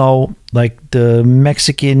 we all know, like the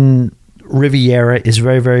Mexican Riviera is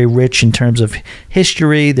very, very rich in terms of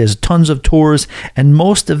history. There's tons of tours, and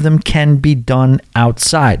most of them can be done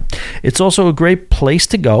outside. It's also a great place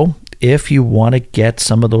to go if you want to get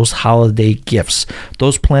some of those holiday gifts.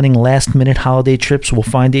 Those planning last-minute holiday trips will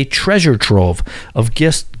find a treasure trove of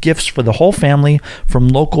gifts for the whole family, from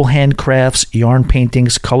local handcrafts, yarn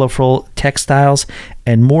paintings, colorful textiles,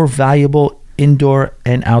 and more valuable indoor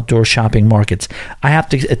and outdoor shopping markets. I have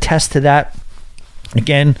to attest to that.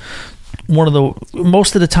 Again,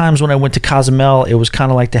 most of the times when I went to Cozumel, it was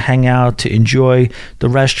kind of like to hang out, to enjoy the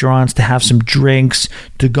restaurants, to have some drinks,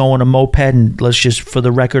 to go on a moped. And let's just, for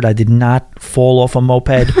the record, I did not fall off a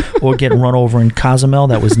moped or get run over in Cozumel.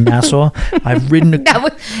 That was Nassau. I've ridden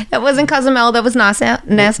that wasn't Cozumel. That was Nassau.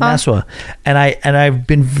 Nassau. And I've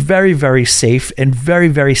been very, very safe and very,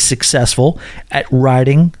 very successful at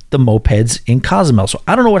riding the mopeds in Cozumel. So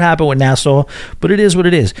I don't know what happened with Nassau, but it is what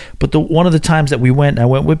it is. But one of the times that I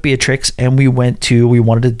went with Beatrix, and we wanted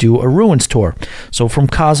to do a ruins tour. So from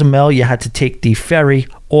Cozumel, you had to take the ferry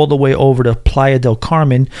all the way over to Playa del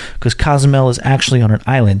Carmen, because Cozumel is actually on an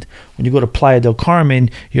island. When you go to Playa del Carmen,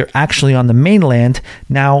 you're actually on the mainland.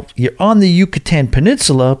 Now, you're on the Yucatan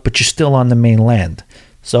Peninsula, but you're still on the mainland.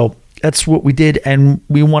 So that's what we did, and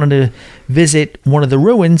we wanted to visit one of the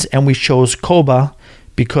ruins, and we chose Coba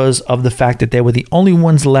because of the fact that they were the only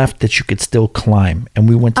ones left that you could still climb. And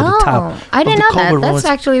we went to the top. I didn't know that. That's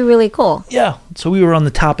actually really cool. Yeah. So we were on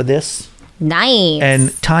the top of this. Nice.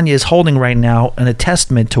 And Tanya is holding right now a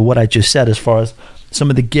testament to what I just said as far as some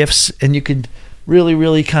of the gifts. And you could really,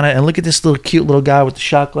 really kind of, and look at this cute little guy with the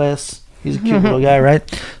shot glass. He's a cute little guy,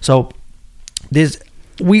 right? So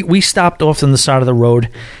we stopped off on the side of the road,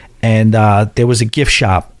 and there was a gift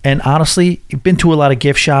shop. And honestly, I've been to a lot of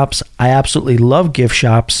gift shops. I absolutely love gift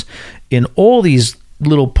shops in all these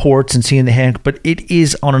little ports and seeing the hand, but it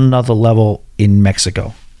is on another level in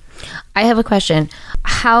Mexico. I have a question.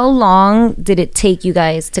 How long did it take you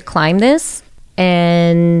guys to climb this?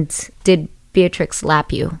 And did Beatrix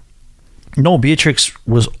lap you? No, Beatrix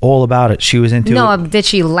was all about it. She was into it. No, did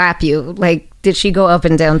she lap you? Like, did she go up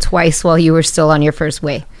and down twice while you were still on your first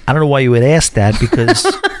way? I don't know why you would ask that, because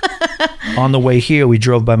on the way here, we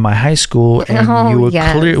drove by my high school, and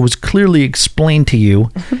it was clearly explained to you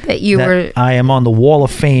that I am on the Wall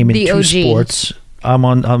of Fame in two sports. I'm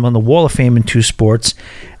on the Wall of Fame in two sports,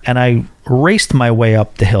 and I raced my way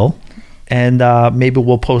up the hill. And maybe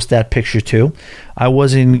we'll post that picture too. I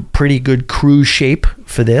was in pretty good cruise shape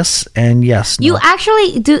for this, and yes, you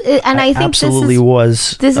actually do. And I think absolutely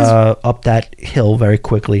was up that hill very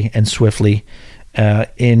quickly and swiftly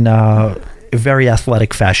in a very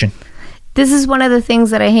athletic fashion. This is one of the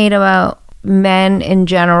things that I hate about men in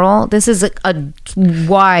general. This is a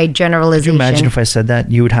wide generalization. Could you imagine if I said that?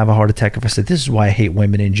 You would have a heart attack if I said, this is why I hate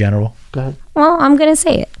women in general. Go ahead. Well, I'm going to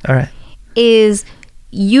say it. All right.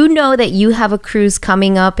 You know that you have a cruise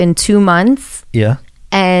coming up in 2 months. Yeah.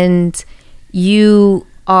 And you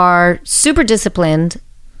are super disciplined.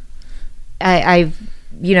 I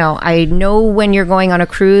know when you're going on a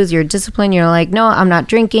cruise, you're disciplined. You're like, no, I'm not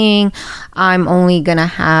drinking. I'm only going to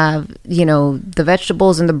have, the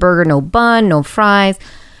vegetables and the burger, no bun, no fries.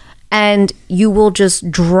 And you will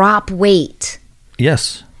just drop weight.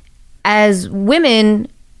 Yes. As women,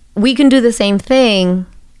 we can do the same thing.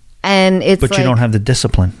 And it's but you don't have the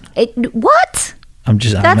discipline. What?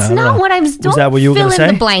 That's not what I was doing. Was that what you were going to say? Fill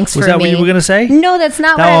in the blanks for me. Was that what you were going to say? No, that's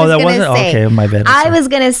not what I was going to say. Okay, my bad. I was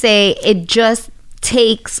going to say it just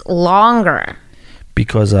takes longer.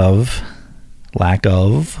 Because of lack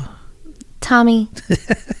of... Tommy,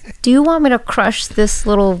 do you want me to crush this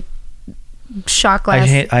little shot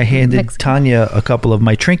glass? I handed Tanya a couple of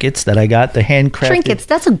my trinkets that I got, the handcrafted... Trinkets,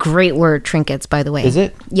 that's a great word, trinkets, by the way. Is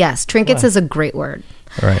it? Yes, trinkets is a great word.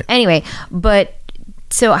 All right. Anyway, but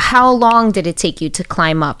so how long did it take you to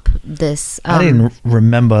climb up this? I didn't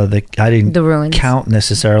remember the ruins. Count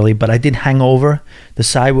necessarily, but I did hang over the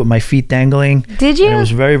side with my feet dangling. Did you? And it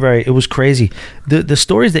was it was crazy. The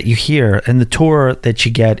stories that you hear and the tour that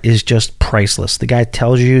you get is just priceless. The guy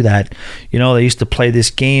tells you that, they used to play this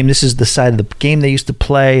game. This is the side of the game they used to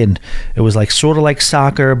play, and it was like sort of like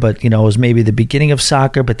soccer, but it was maybe the beginning of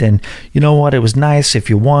soccer. But then it was nice if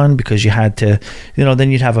you won, because you had to,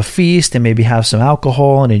 then you'd have a feast and maybe have some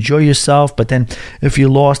alcohol and enjoy yourself. But then if you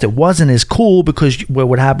lost, it wasn't as cool, because what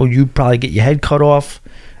would happen, you'd probably get your head cut off.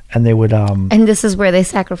 And they would... and this is where they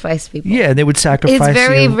sacrifice people. Yeah, they would sacrifice. It's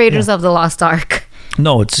very Raiders of the Lost Ark.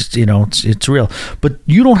 No, it's real. But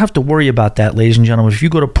you don't have to worry about that, ladies and gentlemen. If you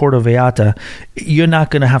go to Puerto Vallarta, you're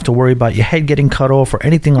not going to have to worry about your head getting cut off or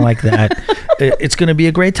anything like that. It's going to be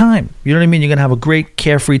a great time. You know what I mean? You're going to have a great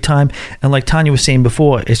carefree time. And like Tanya was saying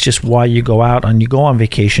before, it's just why you go out and you go on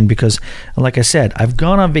vacation because, like I said, I've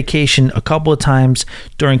gone on vacation a couple of times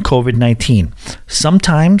during COVID-19.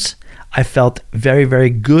 Sometimes I felt very, very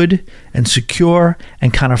good and secure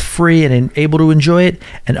and kind of free and able to enjoy it.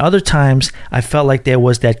 And other times I felt like there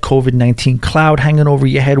was that COVID-19 cloud hanging over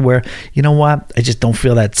your head where, you know what, I just don't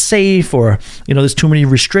feel that safe or, there's too many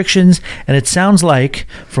restrictions. And it sounds like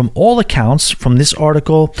from all accounts from this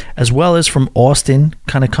article, as well as from Austin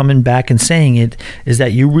kind of coming back and saying it, is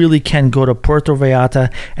that you really can go to Puerto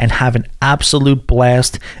Vallarta and have an absolute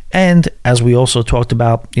blast. And as we also talked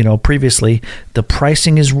about, previously, the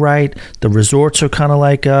pricing is right. The resorts are kind of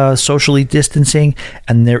like socially distancing,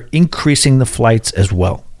 and they're increasing the flights as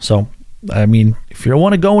well. So, I mean, if you don't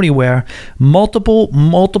want to go anywhere,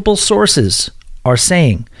 multiple sources are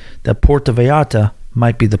saying that Puerto Vallarta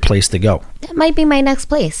might be the place to go. That might be my next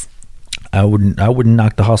place. I wouldn't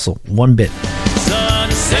knock the hustle one bit.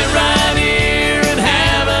 Sunset right here and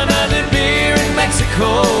have another beer in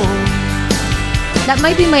Mexico. That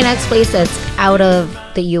might be my next place that's out of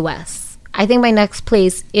the U.S. I think my next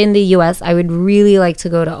place in the U.S., I would really like to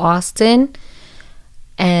go to Austin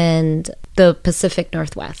and the Pacific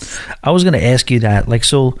Northwest. I was going to ask you that.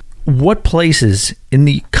 So what places in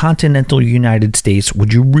the continental United States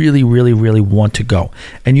would you really, really, really want to go?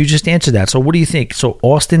 And you just answered that. So what do you think? So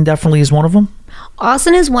Austin definitely is one of them?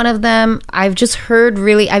 Austin is one of them. I've just heard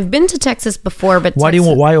I've been to Texas before, but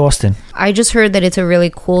why Austin? I just heard that it's a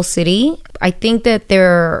really cool city. I think that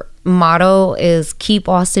their motto is keep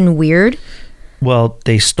Austin weird. Well,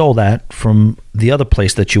 they stole that from the other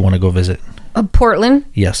place that you want to go visit. Portland?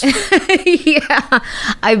 Yes. Yeah,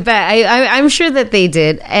 I bet. I'm sure that they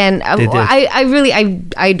did. And they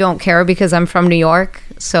did. I don't care because I'm from New York.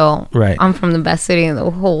 So right. I'm from the best city in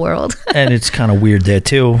the whole world. And it's kind of weird there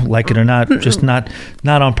too, like it or not. Just not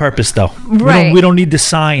on purpose though. Right. We don't need the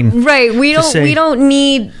sign. Right. We don't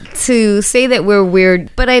need to say that we're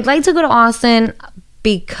weird. But I'd like to go to Austin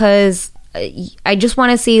because I just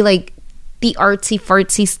want to see like the artsy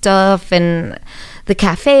fartsy stuff and the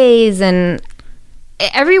cafes, and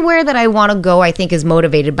everywhere that I want to go I think is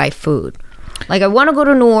motivated by food. Like I want to go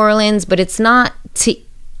to New Orleans, but it's not to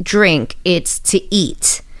drink, it's to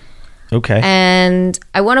eat. Okay. And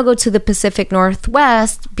I want to go to the Pacific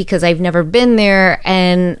Northwest because I've never been there,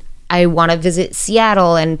 and I want to visit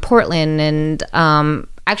Seattle and Portland and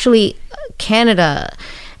actually Canada,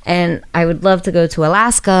 and I would love to go to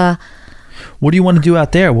Alaska. What do you want to do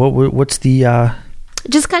out there? What's the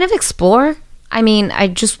just kind of explore. I mean, I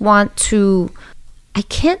just want to, I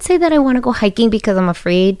can't say that I want to go hiking because I'm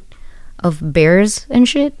afraid of bears and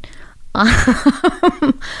shit.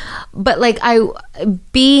 But like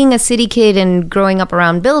being a city kid and growing up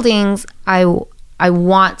around buildings, I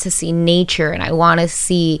want to see nature and I want to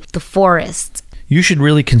see the forest. You should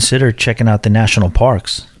really consider checking out the national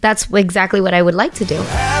parks. That's exactly what I would like to do.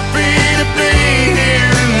 Happy to be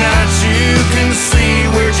here tonight. You can see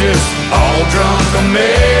we're just all drunk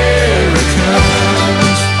Americans.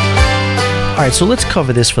 All right, so let's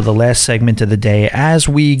cover this for the last segment of the day as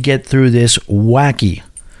we get through this wacky,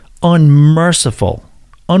 unmerciful,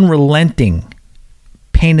 unrelenting,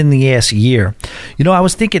 pain in the ass year. I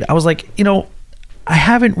was thinking, I was like, I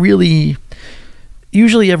haven't really.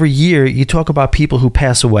 Usually every year you talk about people who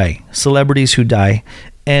pass away, celebrities who die,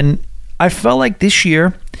 and I felt like this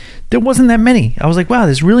year there wasn't that many. I was like, wow,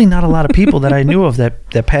 there's really not a lot of people that I knew of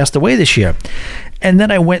that passed away this year. And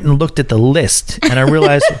then I went and looked at the list and I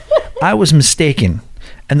realized I was mistaken.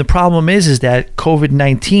 And the problem is that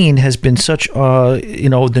COVID-19 has been such,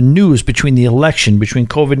 the news between the election, between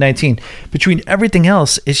COVID-19, between everything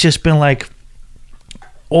else, it's just been like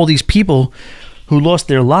all these people who lost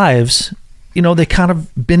their lives, they kind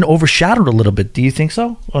of been overshadowed a little bit. Do you think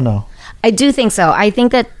so or no? I do think so. I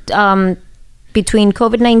think that between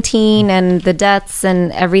COVID-19 and the deaths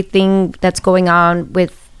and everything that's going on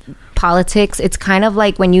with politics, it's kind of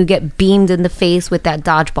like when you get beamed in the face with that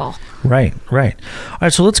dodgeball. Right. All right,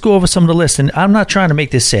 so let's go over some of the lists. And I'm not trying to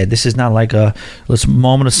make this sad. This is not like let's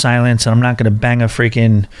moment of silence, and I'm not going to bang a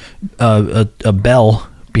freaking a bell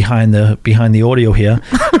behind the audio here.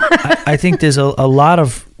 I think there's a lot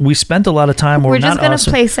of, we spent a lot of time. We're just going to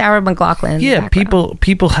play Sarah McLachlan. Yeah,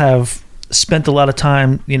 people have spent a lot of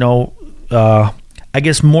time, I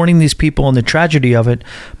guess mourning these people and the tragedy of it.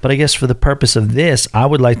 But I guess for the purpose of this, I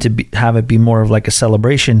would like to have it be more of like a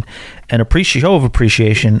celebration and show of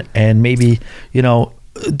appreciation, and maybe,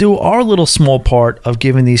 do our little small part of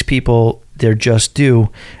giving these people their just due,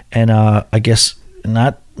 and I guess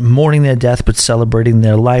not mourning their death, but celebrating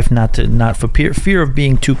their life. Not for fear of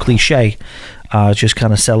being too cliche. Just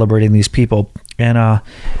kind of celebrating these people, and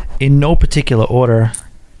in no particular order,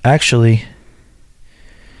 actually,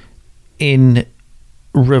 in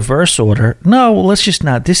reverse order. No, let's just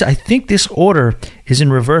not. I think this order is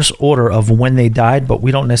in reverse order of when they died, but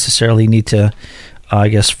we don't necessarily need to, I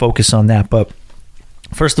guess, focus on that. But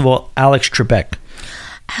first of all, Alex Trebek.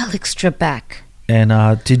 Alex Trebek. And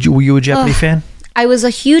were you a Jeopardy fan? I was a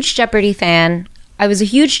huge Jeopardy fan.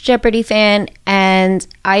 And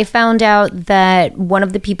I found out that one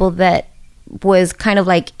of the people that was kind of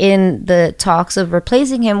like in the talks of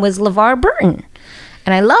replacing him was LeVar Burton.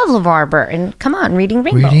 And I love LeVar Burton. Come on, Reading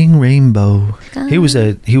Rainbow. Reading Rainbow. He was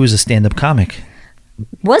a stand-up comic.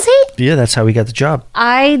 Was he? Yeah, that's how he got the job.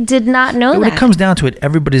 I did not know When that. it comes down to it,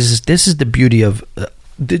 this is the beauty of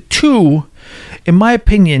the two, in my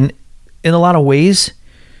opinion, in a lot of ways,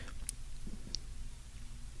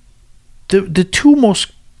 the two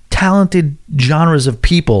most talented genres of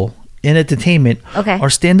people in entertainment are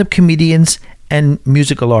stand-up comedians and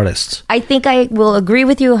musical artists. I think I will agree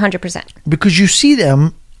with you 100%. Because you see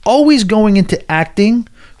them always going into acting,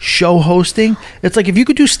 show hosting. It's like if you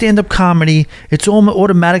could do stand-up comedy, it's all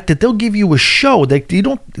automatic that they'll give you a show. They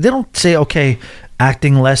don't say, okay,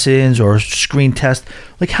 acting lessons or screen test.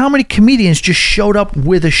 Like how many comedians just showed up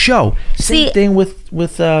with a show? Same thing with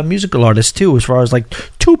musical artists too, as far as like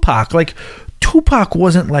Tupac. Like Tupac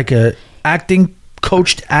wasn't like a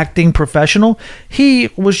coached acting professional.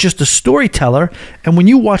 He was just a storyteller, and when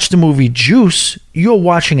you watch the movie Juice, you're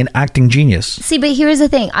watching an acting genius. See, but here's the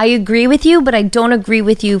thing. I agree with you, but I don't agree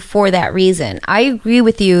with you for that reason. I agree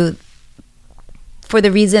with you for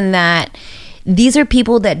the reason that these are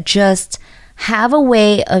people that just have a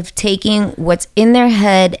way of taking what's in their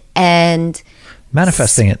head and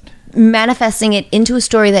manifesting it into a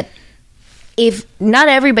story that, if not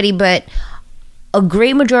everybody, but a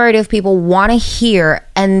great majority of people want to hear,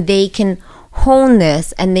 and they can hone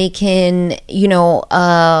this, and they can,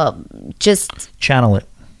 just channel it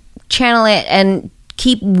and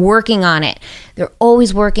keep working on it. They're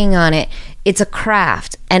always working on it. It's a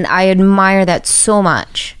craft, and I admire that so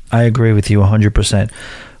much. I agree with you 100%.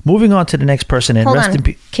 Moving on to the next person. Hold on.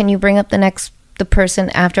 Can you bring up the person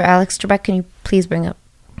after Alex Trebek? Can you please bring up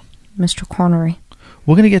Mr. Connery?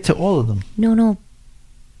 We're going to get to all of them. No.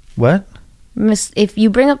 What? If you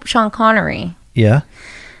bring up Sean Connery. Yeah.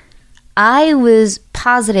 I was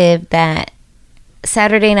positive that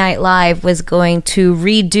Saturday Night Live was going to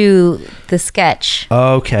redo the sketch.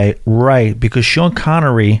 Okay, right. Because Sean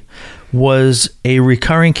Connery was a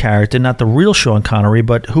recurring character, not the real Sean Connery,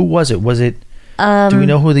 but who was it? Was it... do we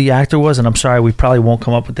know who the actor was? And I'm sorry, we probably won't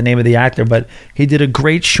come up with the name of the actor, but he did a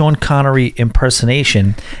great Sean Connery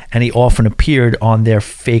impersonation, and he often appeared on their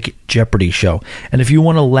fake Jeopardy show. And if you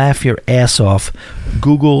want to laugh your ass off,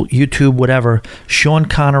 Google, YouTube, whatever, Sean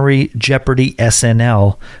Connery Jeopardy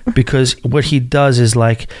SNL, because what he does is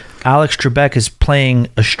like Alex Trebek is playing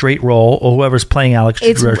a straight role, or whoever's playing Alex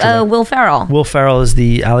Trebek. It's Will Ferrell. Will Ferrell is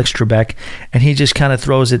the Alex Trebek, and he just kind of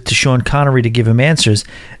throws it to Sean Connery to give him answers,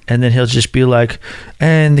 and then he'll just be like,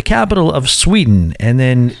 and the capital of Sweden, and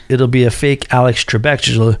then it'll be a fake Alex Trebek.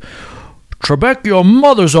 Just like, Trebek, your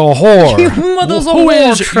mother's a whore. Your mother's a Who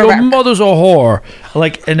whore, is Trebek. your mother's a whore?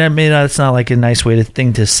 Like, and I mean, that's not like a nice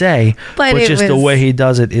thing to say, but just the way he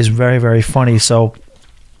does it is very, very funny. So.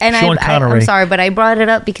 And I'm sorry, but I brought it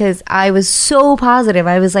up because I was so positive.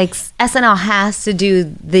 I was like, SNL has to do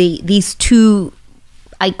these two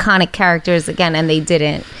iconic characters again, and they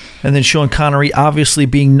didn't. And then Sean Connery, obviously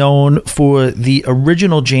being known for the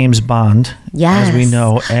original James Bond, as we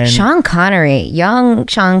know. And young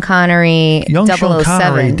Sean Connery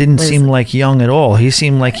didn't seem like young at all. He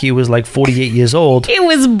seemed like he was like 48 years old. He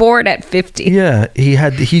was born at 50. Yeah, he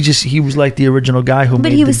was like the original guy who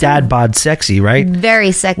made the dad bod sexy, right?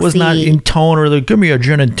 Very sexy. Was not in tone or like, give me a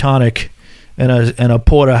gin and tonic and a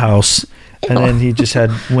porterhouse. And then he just had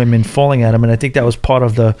women falling at him, and I think that was part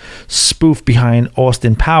of the spoof behind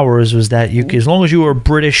Austin Powers, was that as long as you were a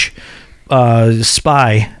British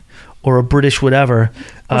spy or a British whatever,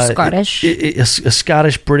 or Scottish, a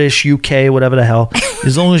Scottish, British, UK, whatever the hell,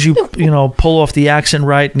 as long as you pull off the accent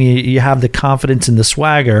right and you have the confidence and the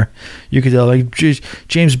swagger, you could like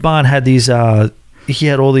James Bond had these. He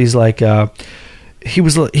had all these like.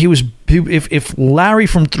 If Larry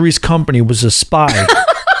from Three's Company was a spy.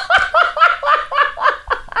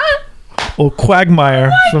 Or Quagmire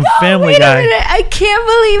from Family Guy. Wait a minute. I can't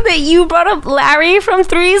believe that you brought up Larry from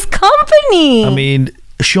Three's Company. I mean,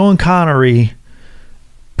 Sean Connery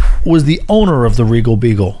was the owner of the Regal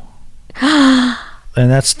Beagle. And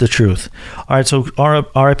that's the truth. All right, so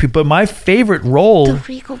R.I.P. But my favorite role The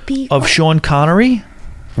Regal Beagle. of Sean Connery,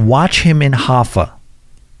 watch him in Hoffa.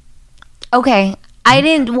 Okay, I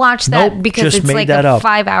didn't watch that Nope, because just it's made like that a up.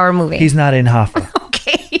 5-hour movie. He's not in Hoffa.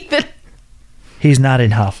 okay. He's not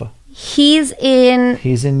in Hoffa. He's in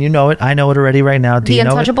He's in, you know it. I know it already right now. Do The you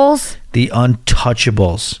know it? Untouchables. The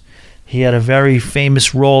Untouchables. He had a very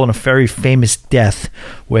famous role and a very famous death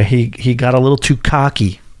where he got a little too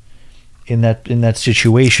cocky in that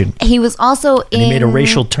situation. He was also in. And he made a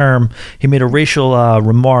racial term. He made a racial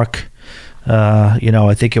remark.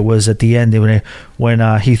 I think it was at the end when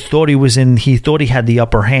he thought he thought he had the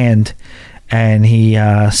upper hand, and he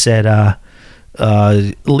said,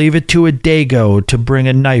 "Leave it to a Dago to bring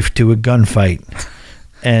a knife to a gunfight."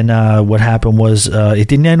 And what happened was it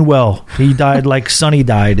didn't end well. He died like Sonny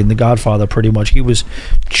died in The Godfather, pretty much. He was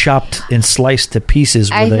chopped and sliced to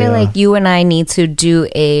pieces. I feel like you and I need to do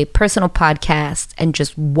a personal podcast and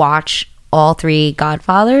just watch all 3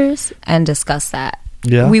 Godfathers and discuss that.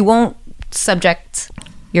 Yeah. We won't subject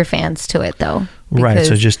your fans to it, though. Right,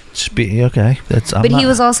 so because- just okay. But he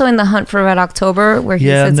was also in The Hunt for Red October, where he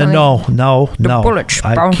said something. No. The bullets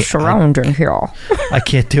bounce around in here. I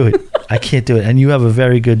can't do it. And you have a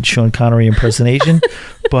very good Sean Connery impersonation,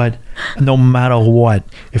 but no matter what,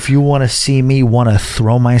 if you want to see me want to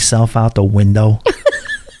throw myself out the window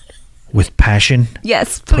with passion,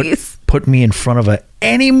 Yes, please. put me in front of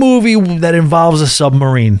any movie that involves a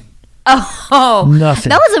submarine. Oh, Nothing.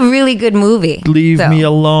 That was a really good movie. Leave though. me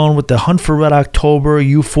alone with The Hunt for Red October,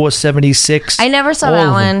 U-476. I never saw all that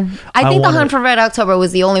of one. them. I think The wanna- Hunt for Red October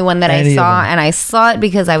was the only one that I Any of saw, them. and I saw it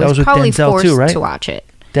because I was was with probably Denzel forced too, right? to watch it.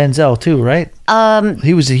 Denzel too, right?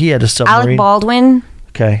 He had a submarine. Alec Baldwin,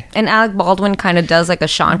 Okay. and Alec Baldwin kind of does like a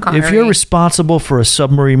Sean Connery. If you're responsible for a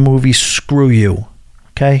submarine movie, screw you.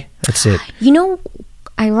 Okay? That's it. You know,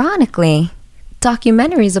 ironically,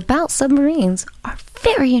 documentaries about submarines are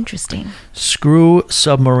very interesting. Screw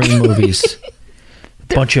submarine movies.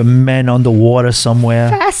 Bunch of men underwater somewhere.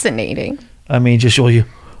 Fascinating. I mean, just all you.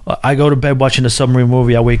 I go to bed watching a submarine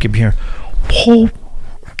movie. I wake up here. Pull.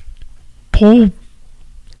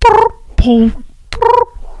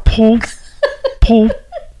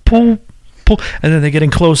 And then they're getting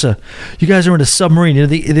closer. You guys are in a submarine.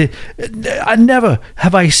 I never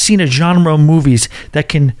have I seen a genre of movies that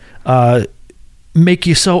can make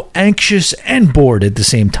you so anxious and bored at the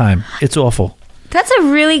same time. It's awful. That's a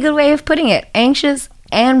really good way of putting it. Anxious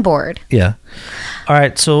and bored. Yeah. All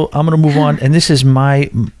right, so I'm going to move on. And this is I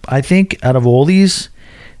think out of all these,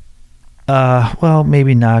 well,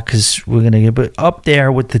 maybe not because we're going to get, but up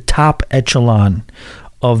there with the top echelon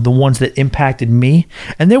of the ones that impacted me.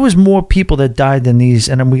 And there was more people that died than these.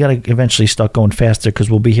 And then we got to eventually start going faster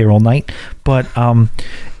because we'll be here all night. But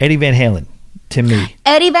Eddie Van Halen, to me.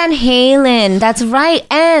 Eddie Van Halen. That's right.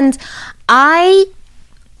 And I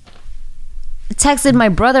texted my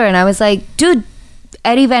brother and I was like, dude,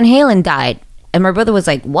 Eddie Van Halen died. And my brother was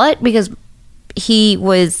like, what? Because he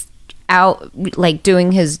was out like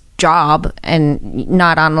doing his job and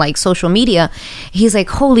not on like social media. He's like,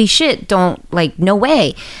 holy shit, no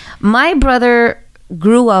way. My brother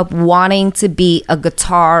grew up wanting to be a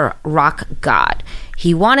guitar rock god.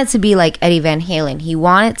 He wanted to be like Eddie Van Halen. He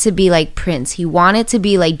wanted to be like Prince. He wanted to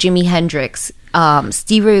be like Jimi Hendrix,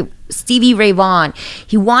 Stevie Ray Vaughan.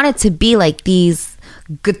 He wanted to be like these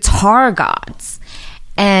guitar gods.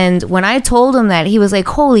 And when I told him that, he was like,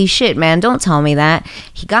 holy shit, man, don't tell me that.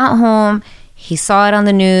 He got home, he saw it on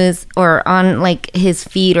the news or on like his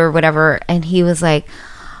feed or whatever, and he was like,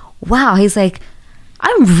 wow. He's like,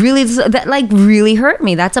 that like really hurt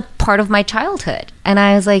me. That's a part of my childhood. And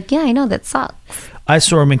I was like, yeah, I know, that sucks. I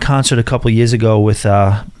saw him in concert a couple of years ago with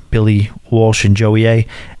Billy Walsh and Joey A.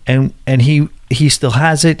 And he still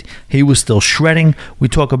has it. He was still shredding. We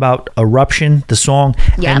talk about Eruption, the song.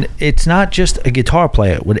 Yeah. And it's not just a guitar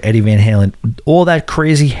player with Eddie Van Halen. All that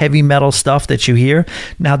crazy heavy metal stuff that you hear.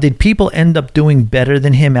 Now, did people end up doing better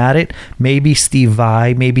than him at it? Maybe Steve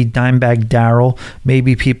Vai, maybe Dimebag Darrell,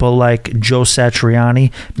 maybe people like Joe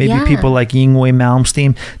Satriani, maybe Yeah. people like Yngwie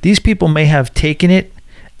Malmsteen. These people may have taken it.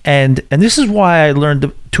 And this is why I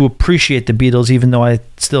learned to appreciate the Beatles, even though I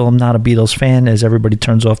still am not a Beatles fan, as everybody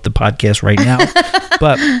turns off the podcast right now.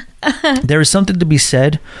 But there is something to be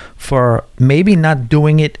said for maybe not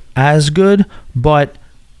doing it as good, but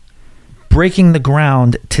breaking the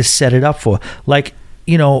ground to set it up for. Like,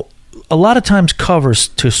 you know, a lot of times covers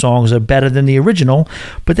to songs are better than the original,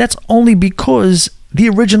 but that's only because the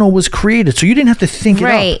original was created. So you didn't have to think it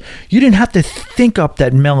Right. up. You didn't have to think up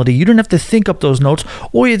that melody. You didn't have to think up those notes.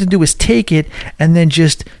 All you had to do is take it and then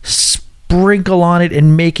just sprinkle on it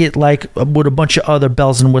and make it like with a bunch of other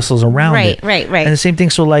bells and whistles around it. Right. And the same thing.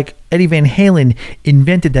 So like Eddie Van Halen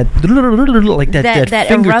invented that like that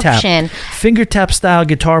eruption. finger tap style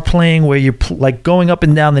guitar playing where you're like going up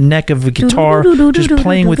and down the neck of a guitar, just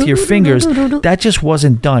playing with your fingers. That just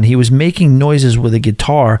wasn't done. He was making noises with a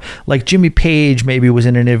guitar, like Jimmy Page maybe was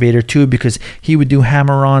an innovator too, because he would do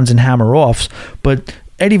hammer-ons and hammer-offs, but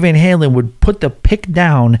Eddie Van Halen would put the pick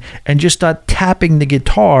down and just start tapping the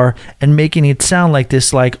guitar and making it sound like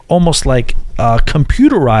this, like almost like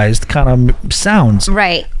computerized kind of sounds.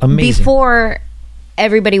 Right. Amazing. Before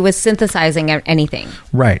everybody was synthesizing anything.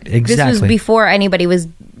 Right, exactly. This was before anybody was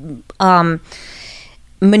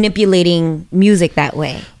manipulating music that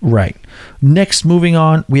way. Right. Next, moving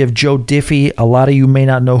on, we have Joe Diffie. A lot of you may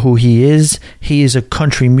not know who he is. He is a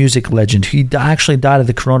country music legend. He actually died of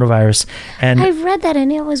the coronavirus. And I read that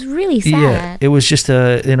and it was really sad. yeah, it was just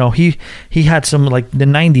he had some like the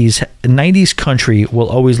 90s country will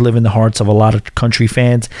always live in the hearts of a lot of country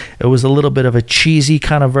fans. It was a little bit of a cheesy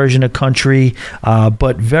kind of version of country,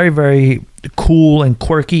 but very, very cool and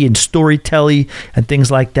quirky and storytelling and things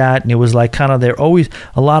like that. And it was like kind of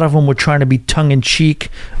a lot of them were trying to be tongue-in-cheek.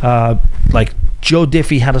 Like Joe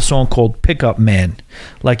Diffie had a song called Pickup Man.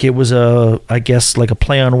 Like it was I guess like a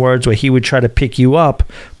play on words where he would try to pick you up,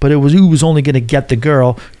 but he was only going to get the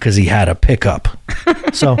girl because he had a pickup.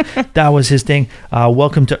 So that was his thing.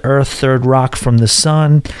 Welcome to Earth, Third Rock from the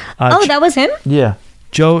Sun. That was him? Yeah.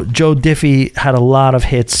 Joe Diffie had a lot of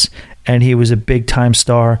hits, and he was a big-time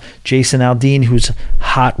star. Jason Aldean, who's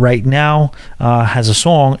hot right now, has a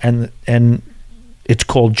song, and it's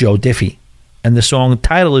called Joe Diffie. And the song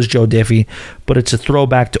title is Joe Diffie, but it's a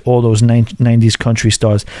throwback to all those 90s country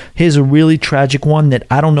stars. Here's a really tragic one that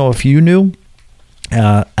I don't know if you knew,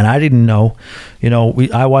 and I didn't know.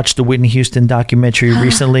 I watched the Whitney Houston documentary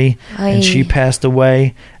recently, and she passed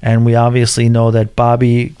away. And we obviously know that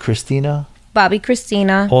Bobby Christina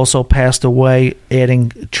also passed away,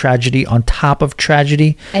 adding tragedy on top of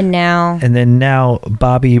tragedy. And then now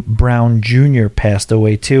Bobby Brown Jr. passed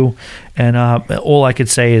away too. And all I could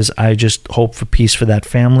say is I just hope for peace for that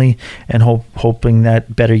family, and hoping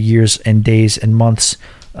that better years and days and months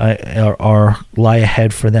lie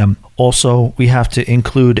ahead for them. Also, we have to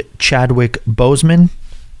include Chadwick Boseman.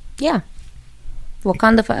 Yeah.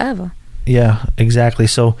 Wakanda forever. Yeah, exactly.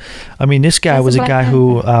 So, I mean, this guy was a guy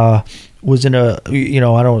who was in a,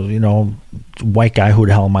 white guy, who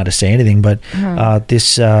the hell am I to say anything, but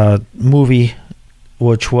this movie,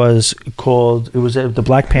 which was called, it was The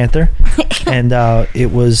Black Panther, and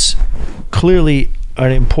it was clearly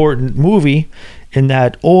an important movie in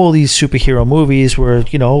that all these superhero movies were,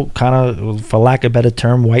 kind of, for lack of a better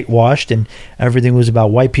term, whitewashed, and everything was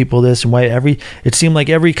about white people, this and it seemed like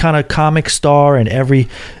every kind of comic star and every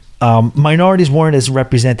minorities weren't as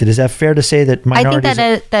represented. Is that fair to say that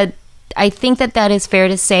minorities? I think that is fair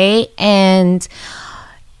to say. And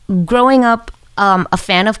growing up a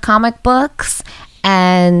fan of comic books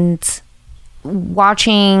and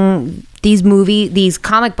watching these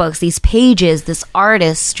comic books, these pages, this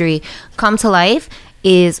artistry come to life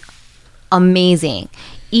is amazing.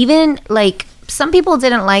 Even like some people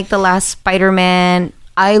didn't like the last Spider-Man.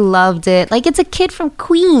 I loved it. Like, it's a kid from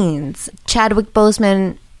Queens. Chadwick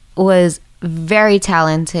Boseman was very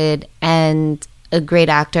talented and a great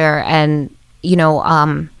actor, and he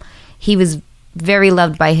was very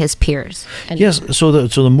loved by his peers. And yes, so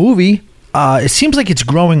the movie, it seems like it's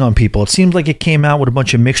growing on people. It seems like it came out with a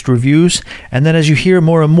bunch of mixed reviews, and then as you hear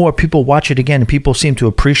more and more, people watch it again, and people seem to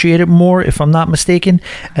appreciate it more, if I'm not mistaken.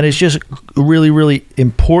 And it's just really, really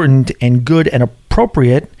important and good and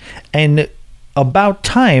appropriate, and about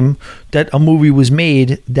time that a movie was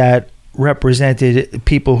made that represented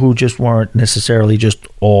people who just weren't necessarily just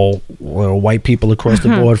all white people across the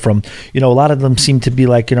board. From a lot of them seem to be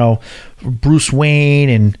like Bruce Wayne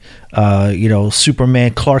and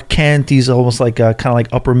Superman, Clark Kent. These almost like kind of like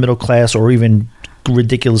upper middle class or even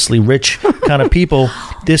ridiculously rich kind of people.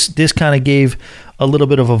 This kind of gave a little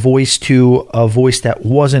bit of a voice to a voice that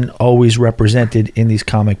wasn't always represented in these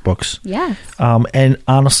comic books. Yes. And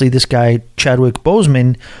honestly, this guy Chadwick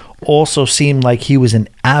Boseman also seemed like he was an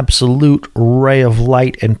absolute ray of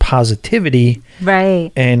light and positivity,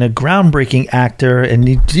 right? And a groundbreaking actor. And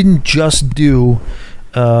he didn't just do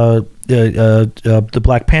the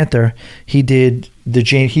Black Panther. He did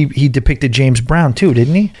he depicted James Brown too,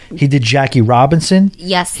 didn't he? He did Jackie Robinson.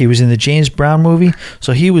 Yes. He was in the James Brown movie.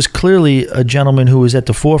 So he was clearly a gentleman who was at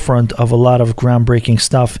the forefront of a lot of groundbreaking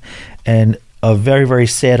stuff, and a very, very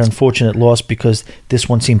sad, unfortunate loss, because this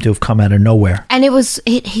one seemed to have come out of nowhere. And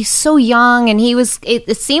he's so young, and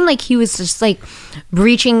it seemed like he was just like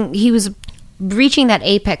reaching that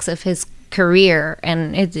apex of his career,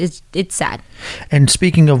 and it's sad. And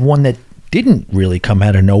speaking of one that didn't really come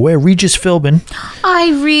out of nowhere, Regis Philbin.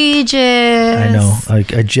 Regis. I know.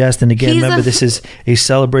 I jest, and again, He's remember, this is a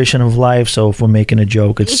celebration of life. So if we're making a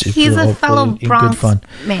joke, it's He's a fellow hopefully Bronx good fun.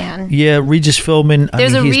 man. Yeah, Regis Philbin.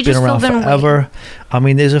 There's a he's Regis been around Philbin forever. I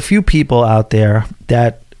mean, there's a few people out there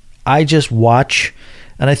that I just watch,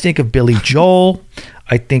 and I think of Billy Joel.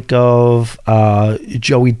 I think of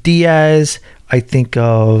Joey Diaz. I think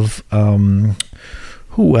of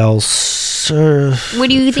who else? What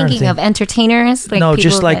are you thinking of? Entertainers? Like no, people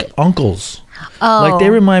just like that- uncles. Oh. Like they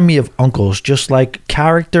remind me of uncles, just like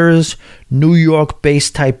characters, New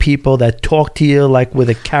York-based type people that talk to you like with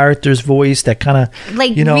a character's voice that kind of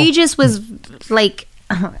like Regis was like.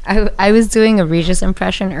 I was doing a Regis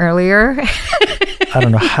impression earlier. I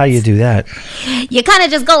don't know how you do that. You kind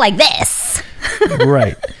of just go like this.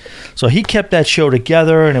 Right. So he kept that show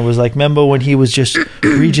together, and it was like, remember when he was just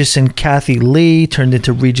Regis and Kathy Lee, turned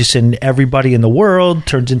into Regis and Everybody in the World,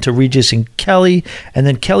 turned into Regis and Kelly, and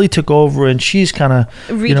then Kelly took over, and she's kind of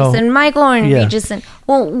Regis and Michael, and yeah. Regis and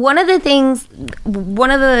one of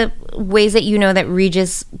the ways that you know that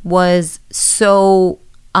Regis was so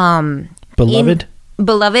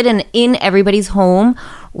beloved and in everybody's home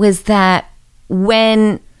was that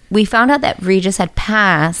when we found out that Regis had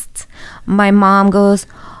passed, my mom goes,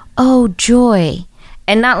 "Oh, Joy,"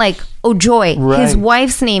 and not like, "Oh, Joy." Right. His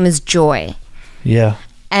wife's name is Joy, Yeah.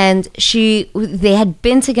 and they had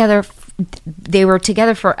been together. They were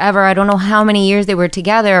together forever. I don't know how many years they were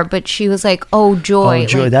together, but she was like, "Oh, Joy." Oh,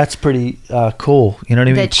 Joy, like, that's pretty cool. You know what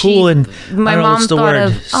I mean? that Cool, she- and my I don't know, what's the mom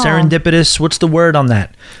word? thought of, oh. Serendipitous. What's the word on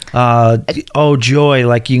that? Oh, Joy.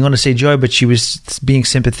 Like you're going to say Joy, but she was being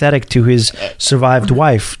sympathetic to his survived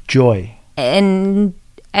wife, Joy. and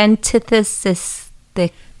antithesis.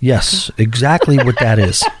 Yes, exactly what that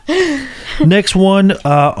is. Next one,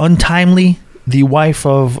 Untimely, the wife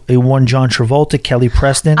of a one John Travolta, Kelly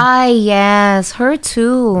Preston. Yes, her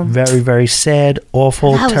too. Very, very sad,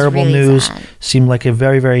 awful, That was terrible really news. sad. Seemed like a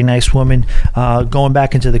very, very nice woman. Going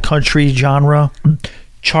back into the country genre,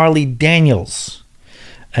 Charlie Daniels.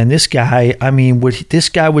 And this guy, I mean, what this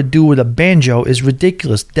guy would do with a banjo is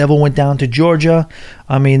ridiculous. Devil Went Down to Georgia.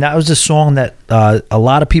 I mean, that was a song that a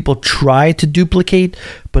lot of people try to duplicate,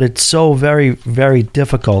 but it's so very, very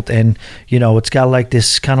difficult. And, you know, it's got like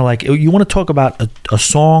this kind of like, you want to talk about a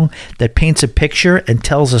song that paints a picture and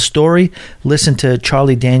tells a story? Listen to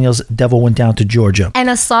Charlie Daniels' Devil Went Down to Georgia. And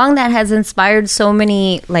a song that has inspired so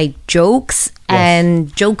many like jokes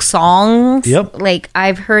and joke songs. Yep. Like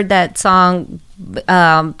I've heard that song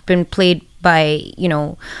been played by, you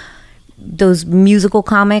know, those musical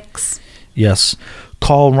comics. Yes.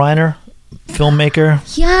 Carl Reiner, filmmaker.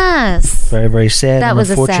 Yes. Very, very sad. That and was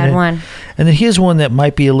a sad unfortunate. one. And then here's one that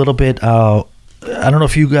might be a little bit, I don't know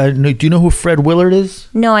if you guys know, do you know who Fred Willard is?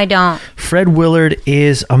 No, I don't. Fred Willard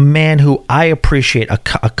is a man who I appreciate, a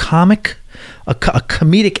comedic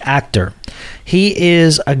actor. He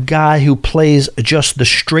is a guy who plays just the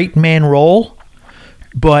straight man role,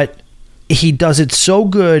 but he does it so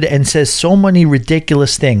good and says so many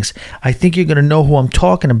ridiculous things. I think you're going to know who I'm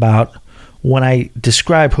talking about when I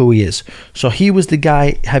describe who he is. So he was the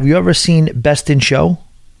guy, have you ever seen Best in Show?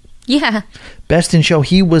 Yeah. Best in Show,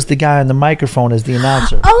 he was the guy on the microphone as the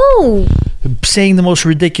announcer, Oh, saying the most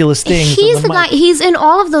ridiculous things. he's on the guy. mic. He's in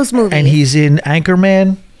all of those movies. And he's in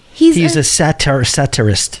Anchorman. He's a a satirist.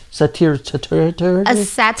 satirist.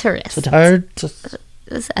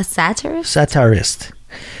 A satirist.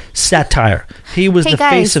 Satire. He was Hey the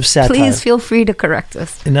guys, face of satire. please feel free to correct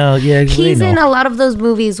us. No, yeah, He's they in know. a lot of those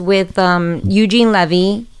movies with Eugene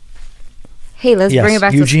Levy. Hey, let's bring it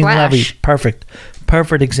back Eugene to Splash. Levy.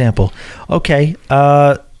 Perfect example. Okay.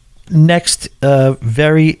 Next,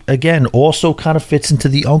 very again, also kind of fits into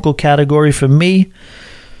the uncle category for me.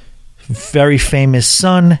 Very famous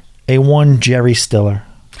son, A1 Jerry Stiller.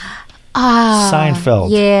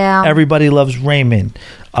 Seinfeld. Yeah. Everybody Loves Raymond.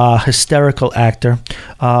 Hysterical actor.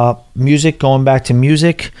 Music, going back to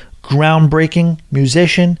music, groundbreaking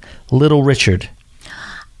musician, Little Richard.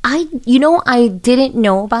 I didn't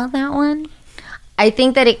know about that one. I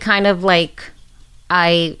think that it kind of like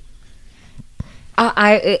I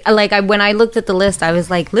when I looked at the list, I was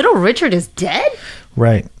like, Little Richard is dead?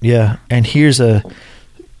 Right. Yeah. And here's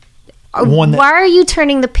one that, Why are you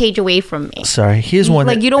turning the page away from me? sorry. Here's one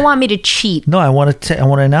Like that, you don't want me to cheat. no, I want to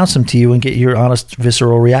announce them to you and get your honest,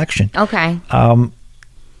 visceral reaction. Okay.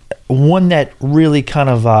 One that really kind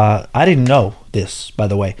of I didn't know this, by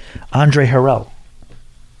the way. Andre Harrell.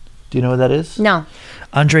 Do you know who that is? No.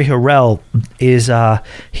 Andre Harrell is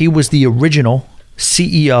he was the original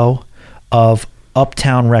CEO of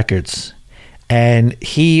Uptown Records, and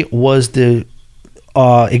he was the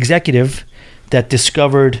executive that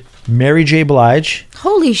discovered Mary J. Blige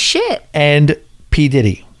Holy shit. and P.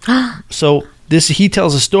 Diddy. So he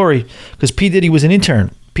tells a story because P. Diddy was an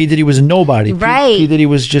intern. P. Diddy was a nobody. Right. P. Diddy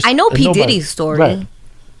was just I know a P. nobody. Diddy's story. Right.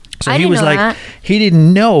 So I he didn't was know like, that. he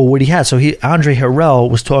didn't know what he had. So Andre Harrell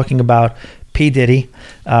was talking about P. Diddy,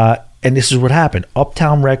 and this is what happened.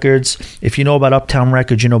 Uptown Records. If you know about Uptown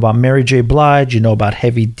Records, you know about Mary J. Blige. You know about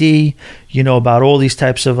Heavy D. You know about all these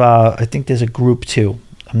types of. I think there's a group too.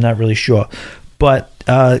 I'm not really sure, but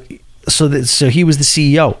so he was the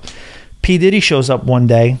CEO. P. Diddy shows up one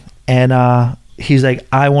day and he's like,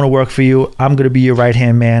 I want to work for you. I'm going to be your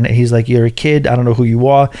right-hand man. And he's like, you're a kid. I don't know who you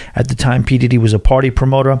are. At the time, P. Diddy was a party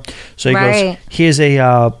promoter. So he goes, here's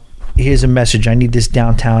a message. I need this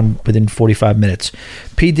downtown within 45 minutes.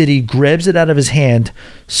 P. Diddy grabs it out of his hand,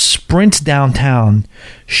 sprints downtown,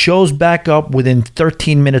 shows back up within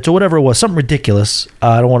 13 minutes or whatever it was, something ridiculous.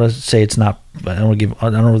 I don't want to say it's not. I don't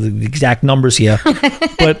know the exact numbers here,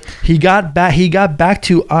 but he got back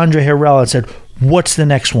to Andre Harrell and said, "What's the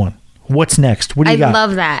next one? What's next? What do you got?" I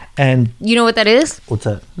love that. And You know what that is? what's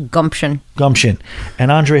that? Gumption.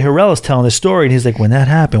 And Andre Harrell is telling the story, and he's like, when that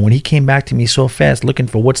happened, when he came back to me so fast looking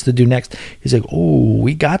for what's to do next, he's like, oh,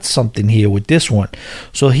 we got something here with this one.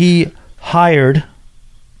 So he hired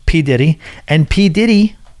P. Diddy, and P.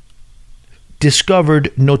 Diddy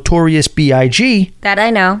discovered Notorious B.I.G. That I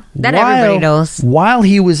know. That everybody knows. While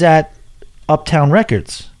he was at Uptown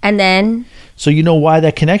Records. And then So you know why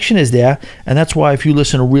that connection is there, and that's why if you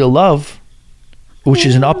listen to Real Love, which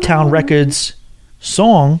is an Uptown Records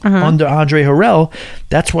song under Andre Harrell,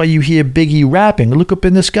 that's why you hear Biggie rapping. Look up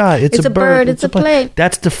in the sky. It's a bird. It's a plane.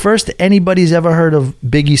 That's the first anybody's ever heard of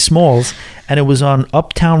Biggie Smalls, and it was on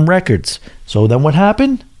Uptown Records. So then what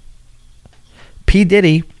happened? P.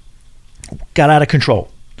 Diddy got out of control.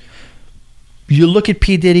 You look at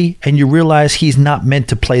P. Diddy and you realize he's not meant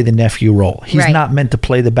to play the nephew role. He's Right. not meant to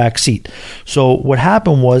play the back seat. So what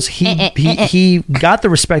happened was he got the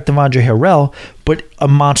respect of Andre Harrell, but a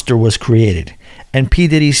monster was created. And P.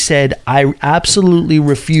 Diddy said, I absolutely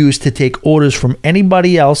refuse to take orders from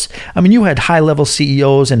anybody else. I mean, you had high-level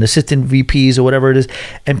CEOs and assistant VPs or whatever it is,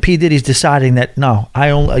 and P. Diddy's deciding that, no,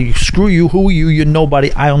 screw you, who are you, you're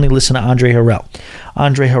nobody, I only listen to Andre Harrell.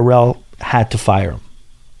 Andre Harrell had to fire him.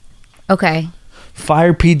 okay.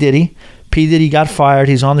 Fired P. Diddy. P. Diddy got fired.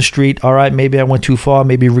 He's on the street. All right, maybe I went too far.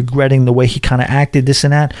 Maybe regretting the way he kind of acted, this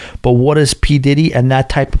and that. But what does P. Diddy and that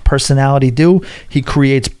type of personality do? He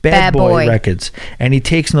creates Bad Boy Records. And he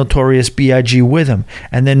takes Notorious B.I.G. with him.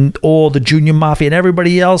 And then all the Junior Mafia and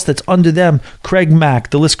everybody else that's under them. Craig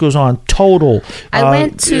Mack. The list goes on. Total. I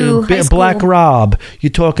went to high school. Black Rob. You're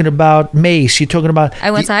talking about Mace. You're talking about...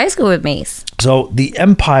 I went to high school with Mace. So the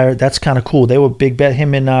Empire, that's kind of cool. They were big bet,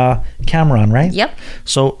 him and Cameron, right? Yep.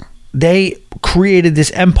 So they created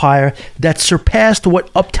this empire that surpassed what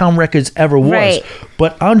Uptown Records ever was. Right.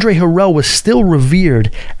 But Andre Harrell was still revered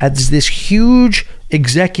as this huge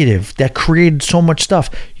executive that created so much stuff.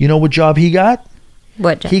 You know what job he got?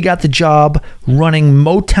 What? He got the job running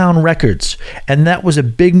Motown Records. And that was a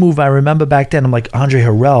big move. I remember back then, I'm like, Andre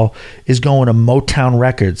Harrell is going to Motown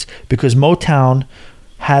Records because Motown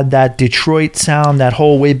had that Detroit sound, that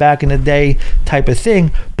whole way back in the day type of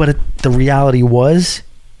thing. But the reality was,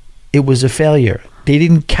 it was a failure. They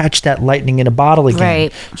didn't catch that lightning in a bottle again.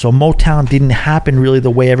 Right. So Motown didn't happen really the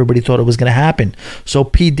way everybody thought it was going to happen. So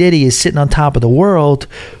P. Diddy is sitting on top of the world.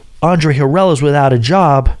 Andre Harrell is without a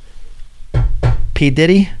job. P.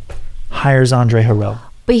 Diddy hires Andre Harrell,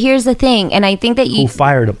 But here's the thing, and I think that who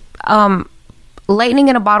fired him. lightning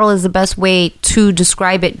in a bottle is the best way to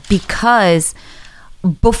describe it, because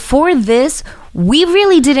before this, we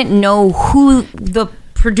really didn't know who the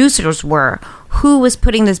producers were, who was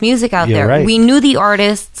putting this music out You're there. right. We knew the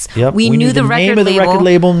artists, Yep. we knew the name record of the label, record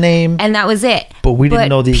label name, and that was it. but we didn't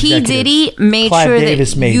know the P. executives. Diddy made Clive sure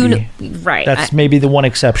Davis that maybe. you knew, right. That's maybe the one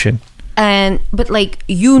exception. But like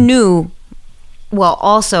you knew, well,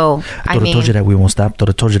 also, I Thought I told you mean, that we won't stop. Thought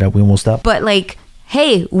I told you that we won't stop. but like,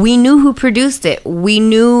 hey, we knew who produced it. We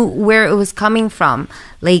knew where it was coming from.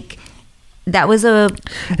 Like, that was a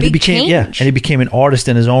And big he became change. and he became an artist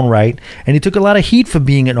in his own right, and he took a lot of heat for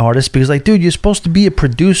being an artist because, like, dude, you're supposed to be a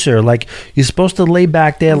producer, like you're supposed to lay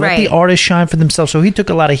back there, let the Right. artists shine for themselves. So he took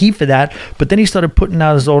a lot of heat for that, but then he started putting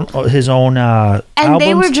out his own And albums,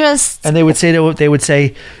 they were just and they would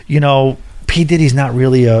say, you know, P. Diddy's not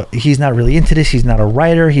really he's not really into this. He's not a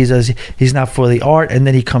writer. He's not for the art. And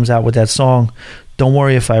then he comes out with that song, "Don't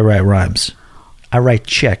worry if I write rhymes, I write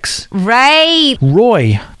checks." right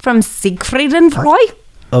Roy from Siegfried and Roy.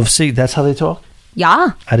 of that's how they talk.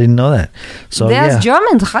 Yeah, I didn't know that. So there's yeah.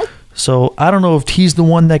 German, right? So I don't know if he's the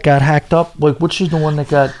one that got hacked up. Like, which is the one that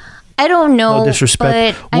got? I don't know. No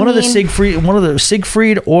disrespect. But, One of the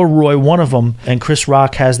Siegfried or Roy, one of them, and Chris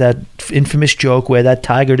Rock has that infamous joke where that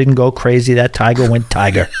tiger didn't go crazy. That tiger went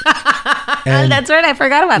tiger. And that's right. I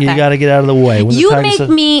forgot about you that. got to get out of the way. When the You tiger make says-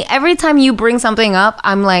 me, every time you bring something up,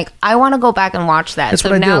 I'm like, I want to go back and watch that. That's So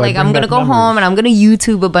what I now, do. I like, bring I'm going to back go memories. home and I'm going to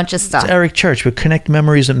YouTube a bunch of stuff. It's Eric Church. We connect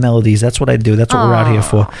memories and melodies. That's what I do. That's what we're out here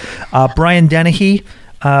for. Brian Dennehy.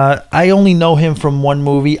 I only know him from one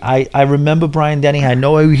movie. I remember Brian Dennehy. I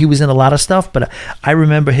know he was in a lot of stuff, but I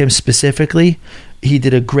remember him specifically. He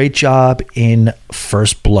did a great job in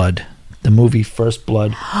First Blood, the movie First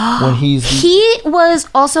Blood. When He was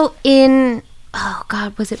also in, oh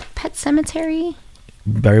God, was it Pet Sematary?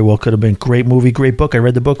 Very well could have been. Great movie, great book. I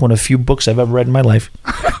read the book, one of the few books I've ever read in my life.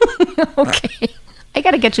 Okay. I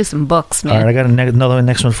got to get you some books, man. All right, I got another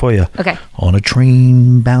next one for you. Okay. On a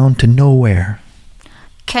train bound to nowhere.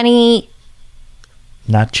 Kenny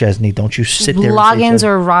Not Chesney. Don't you sit there and say Loggins Chesney.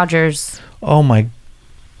 or Rogers? Oh my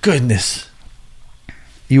goodness.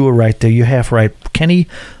 You were right there. You're half right. Kenny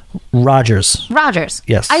Rogers. Rogers.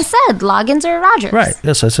 Yes. I said Loggins or Rogers. Right.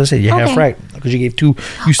 That's what I said. You're half Okay. right. Because you gave two.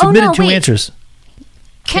 You submitted two wait. answers.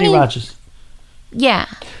 Kenny Rogers. Yeah.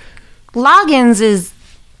 Loggins is,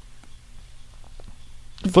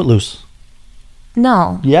 Footloose.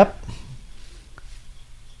 no. Yep.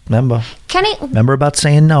 Kenny, Remember about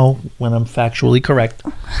saying no when I'm factually correct.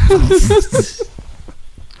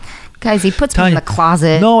 guys, he puts me in Tanya, the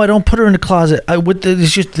closet. No, I don't put her in the closet.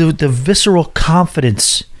 It's just the visceral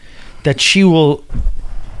confidence that she will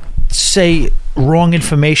say wrong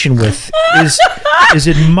information with is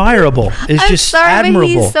admirable. It's I'm just sorry, admirable. but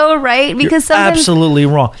he's so right because You're sometimes absolutely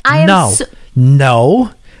wrong. I am No, so-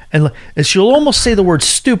 no. And she'll almost say the word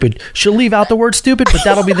stupid. She'll leave out the word stupid, but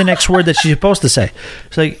that'll be the next word that she's supposed to say.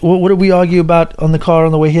 It's like, what did we argue about on the car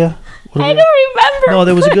on the way here? I don't remember. No,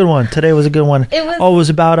 there was a good one. Today was a good one. It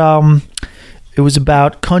was- it was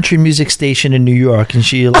about country music station in New York, and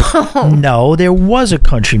she like, no, there was a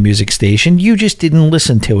country music station. You just didn't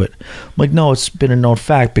listen to it. I'm like, no, it's been a known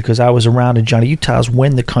fact because I was around in Johnny Utah's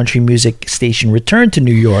when the country music station returned to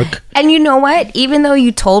New York. And you know what? Even though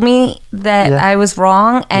you told me that Yeah. I was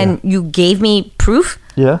wrong and you gave me proof,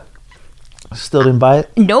 Yeah, still didn't buy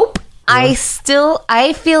it. nope. I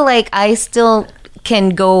feel like I still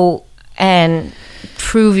can go and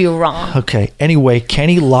prove you wrong. Okay. Anyway,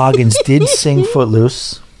 Kenny Loggins did sing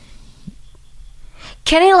Footloose.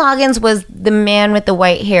 Kenny Loggins was the man with the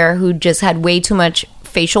white hair who just had way too much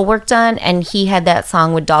facial work done, and he had that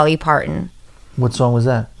song with Dolly Parton. What song was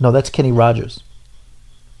that? No, that's Kenny Rogers.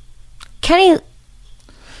 Kenny,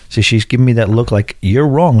 See, she's giving me that look like you're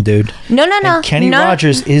wrong, dude. no. And Kenny no.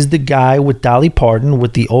 Rogers is the guy with Dolly Parton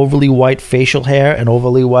with the overly white facial hair and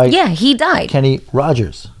overly white. Yeah, he died. Kenny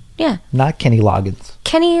Rogers, Yeah. not Kenny Loggins.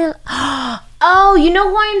 Kenny. Oh, you know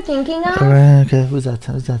who I'm thinking of? Okay, who's that?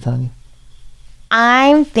 Who's that, Tanya?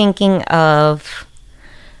 I'm thinking of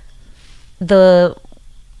the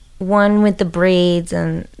one with the braids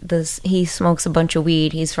and he smokes a bunch of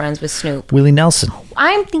weed. He's friends with Snoop. Willie Nelson.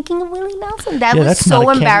 I'm thinking of Willie Nelson. That Yeah, was that's not so a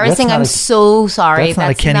Kenny. embarrassing. That's not I'm a- so sorry. that's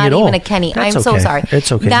not a Kenny at all. even a Kenny. That's I'm so okay. sorry.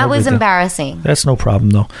 It's okay. That No was big deal. embarrassing. That's no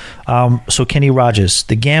problem, though. So Kenny Rogers,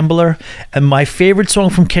 The Gambler. And my favorite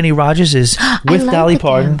song from Kenny Rogers is with like Dolly The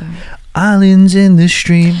Parton. Gambler. Islands in the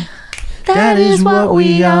stream. That is what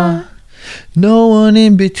we are. No one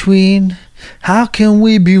in between. How can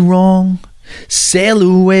we be wrong? Sail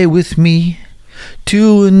away with me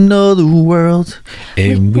to another world,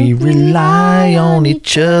 and we rely on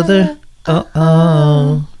each other.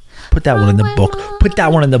 Put that one in the book. Put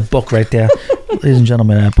that one in the book right there. Ladies and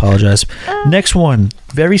gentlemen, I apologize. Next one,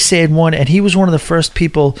 very sad one, and he was one of the first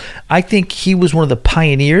people. I think he was one of the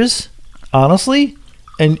pioneers, honestly.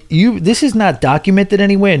 And this is not documented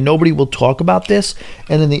anywhere, and nobody will talk about this.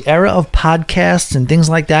 And in the era of podcasts and things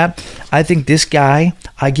like that, I think this guy,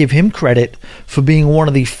 I give him credit for being one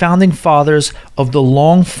of the founding fathers of the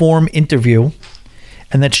long form interview.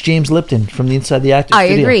 And that's James Lipton from the Inside the Actors I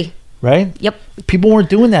Studio. agree. Right? Yep. People weren't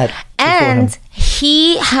doing that before him. And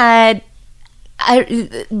he had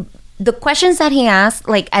the questions that he asked,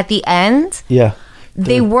 like at the end, Yeah.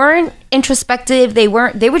 they weren't introspective. They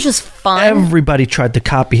were just fun. Everybody tried to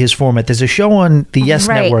copy his format. There's a show on the Yes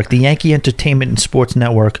Right. Network, the Yankee Entertainment and Sports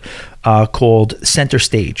Network, called Center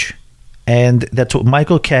Stage. And that's what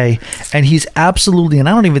Michael Kay, and he's absolutely, and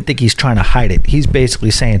I don't even think he's trying to hide it. He's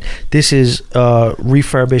basically saying this is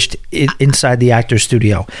refurbished inside the Actors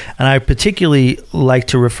Studio. And I particularly like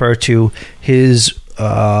to refer to his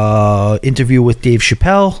interview with Dave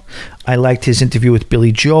Chappelle. I liked his interview with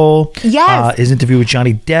Billy Joel. Yes. His interview with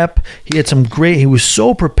Johnny Depp. He had some great. He was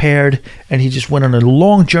so prepared, and he just went on a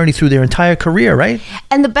long journey through their entire career. Right.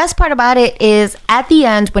 And the best part about it is at the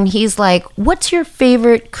end when he's like, "What's your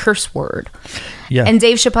favorite curse word?" Yeah. And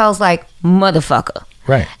Dave Chappelle's like, "Motherfucker."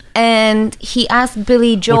 Right. And he asked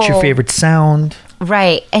Billy Joel, What's your favorite sound?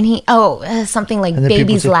 Right. And he something like And then people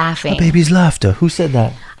baby's say, laughing. A baby's laughter. Who said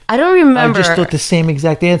that? I don't remember. I just thought the same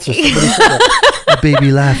exact answer. Somebody said that. A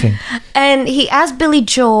baby laughing. And he asked Billy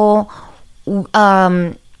Joel,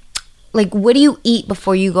 like, what do you eat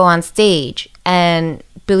before you go on stage? And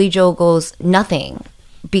Billy Joel goes, nothing,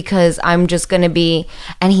 because I'm just going to be,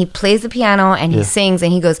 and he plays the piano and he sings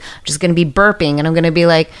and he goes, I'm just going to be burping and I'm going to be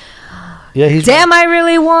like, yeah, he's damn, I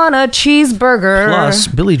really want a cheeseburger. Plus,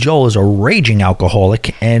 Billy Joel is a raging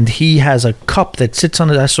alcoholic, and he has a cup that sits on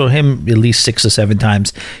it. I saw him at least 6 or 7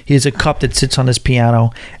 times. He has a cup that sits on his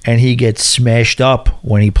piano, and he gets smashed up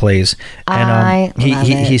when he plays. And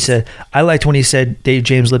he said, I liked when he said, Dave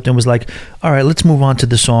James Lipton was like, all right, let's move on to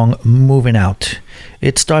the song Moving Out.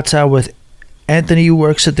 It starts out with Anthony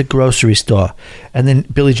works at the grocery store, and then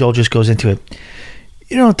Billy Joel just goes into it.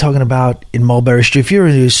 You know what I'm talking about in Mulberry Street? If you're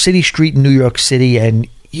in a city street in New York City and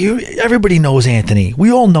everybody knows Anthony.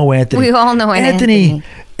 We all know Anthony. We all know Anthony.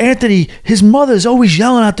 Anthony, his mother's always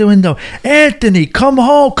yelling out the window, Anthony, come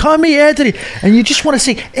home, come here, Anthony. And you just want to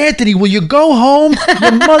say, Anthony, will you go home?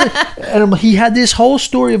 Your mother. And he had this whole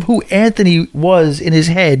story of who Anthony was in his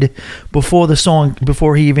head before the song,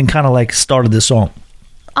 before he even kind of like started the song.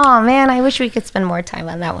 Oh, man, I wish we could spend more time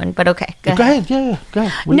on that one, but okay. Go ahead. Yeah, go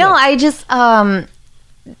ahead. No, I just...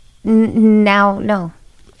 now, no.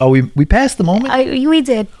 Oh, we passed the moment? We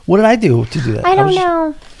did. What did I do to do that? I don't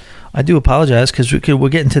know. I do apologize because we're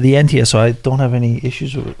getting to the end here, so I don't have any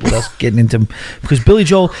issues with us getting into... Because Billy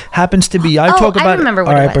Joel happens to be... I remember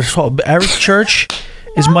what it was. But Eric Church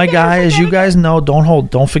is my guy, as you guys know.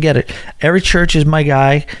 Don't forget it. Eric Church is my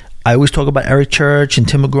guy. I always talk about Eric Church and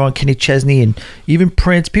Tim McGraw and Kenny Chesney and even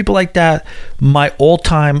Prince, people like that. My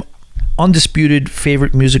all-time undisputed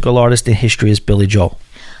favorite musical artist in history is Billy Joel.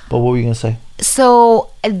 But what were you going to say?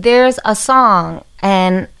 So there's a song,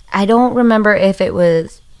 and I don't remember if it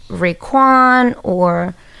was Raekwon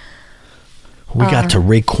or... We got to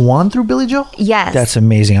Raekwon through Billy Joel? Yes. That's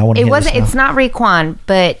amazing. I want to hear this now. It's not Raekwon,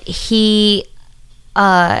 but he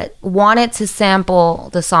wanted to sample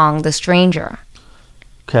the song The Stranger.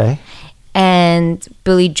 Okay. And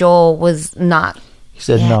Billy Joel was not... He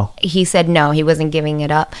said no. He said no. He wasn't giving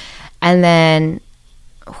it up. And then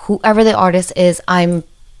whoever the artist is, I'm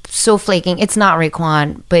so flaking. It's not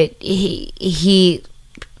Raekwon, but he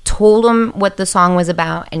told him what the song was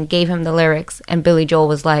about and gave him the lyrics. And Billy Joel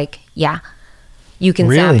was like, yeah, you can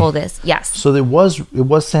sample this. Yes. So it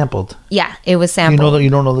was sampled. Yeah, it was sampled. You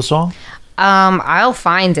don't know the song? I'll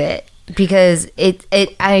find it because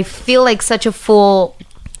I feel like such a fool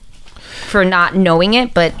for not knowing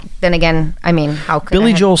it, but then again, I mean, how could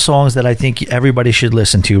Billy Joel songs that I think everybody should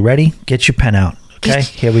listen to. Ready? Get your pen out. Okay,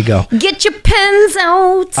 here we go. Get your pens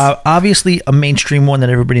out. Obviously, a mainstream one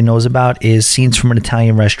that everybody knows about is Scenes from an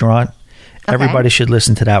Italian Restaurant. Okay. Everybody should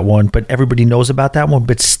listen to that one, but everybody knows about that one.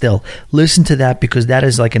 But still, listen to that because that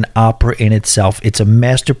is like an opera in itself. It's a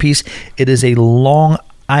masterpiece. It is a Long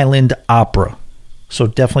Island opera. So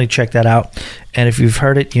definitely check that out. And if you've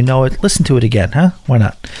heard it, you know it, listen to it again, huh? Why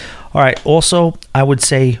not? All right. Also, I would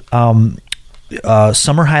say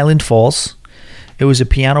Summer Highland Falls. It was a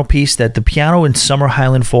piano piece that the piano in Summer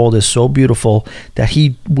Highland Falls is so beautiful that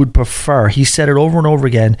he would prefer, he said it over and over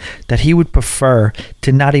again, that he would prefer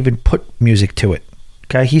to not even put music to it.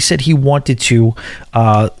 Okay, he said he wanted to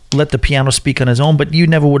let the piano speak on his own, but you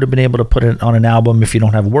never would have been able to put it on an album if you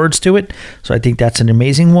don't have words to it. So I think that's an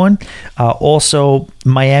amazing one. Also,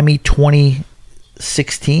 Miami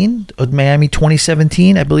 2016 or Miami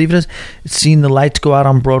 2017, I believe it is. Seeing the Lights Go Out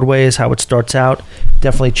on Broadway is how it starts out.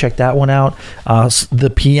 Definitely check that one out.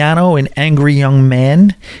 The piano in Angry Young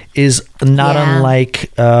Man is not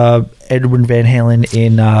unlike Edwin Van Halen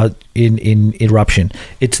in Eruption.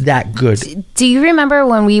 It's that good. Do you remember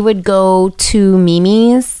when we would go to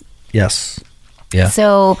Mimi's? Yes. Yeah.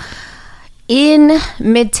 So in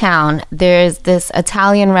Midtown, there's this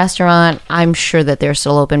Italian restaurant. I'm sure that they're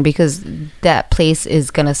still open because that place is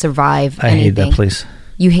going to survive anything. I hate that place.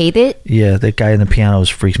 You hate it? Yeah, that guy in the pianos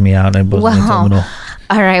freaks me out. And all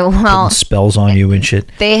right, well, putting spells on you and shit.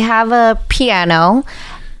 They have a piano,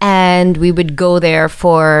 and we would go there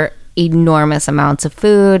for enormous amounts of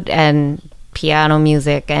food and piano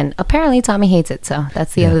music, and apparently Tommy hates it, so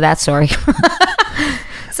that's the end of that story.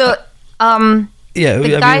 So, Yeah,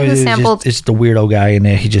 The guy who it's just- sampled- it's the weirdo guy in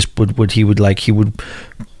there. He just would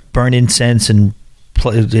burn incense and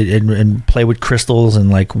play with crystals and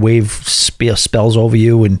like wave spells over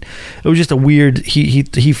you, and it was just a weird.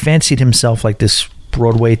 He fancied himself like this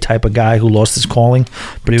Broadway type of guy who lost his calling,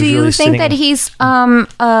 but he was Do you really think that he's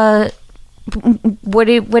what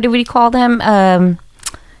do we call them?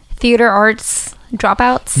 Theater arts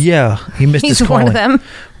dropouts? Yeah, he missed He's his calling. one of them.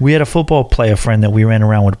 We had a football player friend that we ran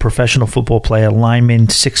around with, a professional football player, lineman,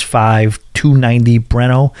 6'5", 290,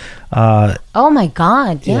 Breno. Oh my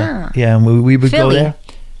God! Yeah, Yeah, and we would Philly. go there.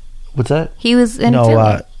 What's that? he was in No,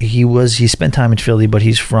 Philly. he spent time in Philly, but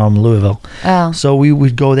he's from Louisville. Oh. So we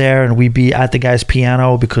would go there and we'd be at the guy's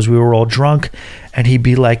piano because we were all drunk, and he'd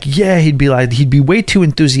be way too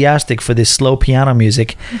enthusiastic for this slow piano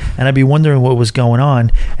music, and I'd be wondering what was going on,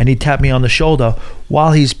 and he'd tap me on the shoulder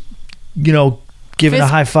while he's, giving a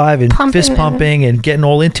Fist high five and pumping fist pumping and getting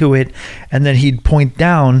all into it, and then he'd point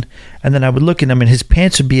down, and then I would look at him and his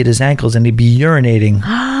pants would be at his ankles and he'd be urinating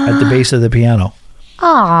at the base of the piano.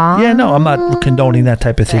 Aw. Yeah, no, I'm not condoning that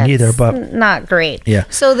type of thing either, but not great. Yeah.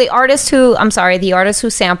 So the artist who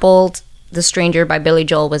sampled "The Stranger" by Billy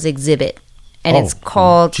Joel was Exhibit, and it's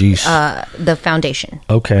called geez. The Foundation.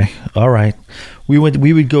 okay, all right. We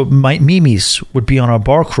would go. Mimi's would be on our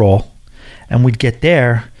bar crawl, and we'd get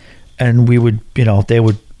there, and we would, they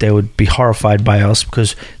would be horrified by us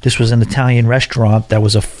because this was an Italian restaurant that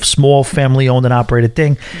was a small family owned and operated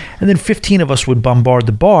thing, and then 15 of us would bombard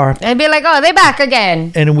the bar, I'd be like, "Oh, they back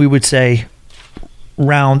again." and we would say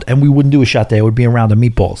round, and we wouldn't do a shot there. It would be a round of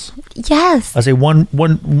meatballs. Yes. I say one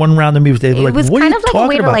round of meatballs. They were It like, was what kind are of you like a talking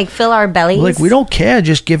way to about? like fill our bellies. Like, we don't care.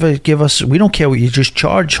 Just give us. We don't care what you just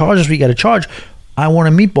charge us. We got to charge. I want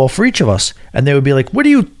a meatball for each of us. And they would be like, what are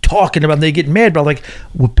you talking about? And they get mad. But I'm like,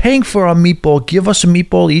 we're paying for our meatball. Give us a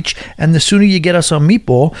meatball each. And the sooner you get us a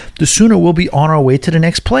meatball, the sooner we'll be on our way to the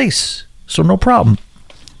next place. So no problem.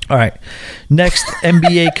 All right. Next,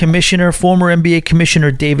 NBA commissioner, former NBA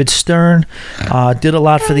commissioner David Stern, did a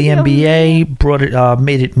lot for the NBA. Brought it,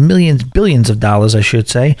 made it billions of dollars, I should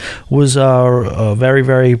say. Was a very,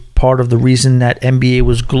 very part of the reason that NBA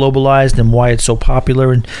was globalized and why it's so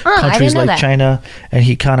popular in I countries didn't know like that. China. And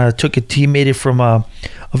he kind of took it. He made it from a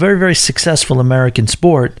very, very successful American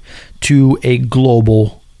sport to a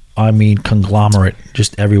global. Conglomerate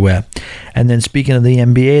just everywhere. And then speaking of the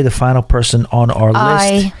NBA, the final person on our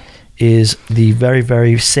list is the very,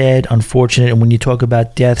 very sad, unfortunate. And when you talk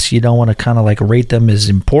about deaths, you don't want to kind of like rate them as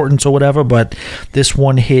importance or whatever, but this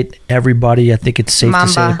one hit everybody. I think it's safe to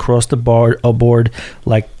say Mamba. across the board,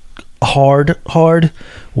 like hard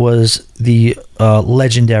was the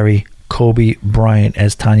legendary Kobe Bryant,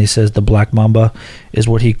 as Tanya says, the Black Mamba is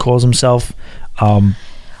what he calls himself.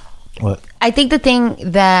 What? I think the thing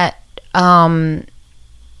that kind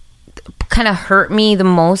of hurt me the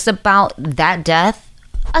most about that death,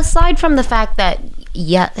 aside from the fact that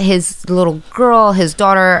his little girl, his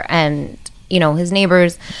daughter, and his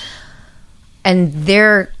neighbors and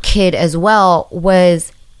their kid as well,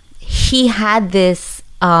 was he had this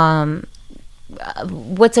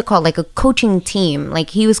what's it called, like a coaching team.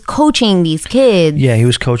 Like he was coaching these kids. Yeah, he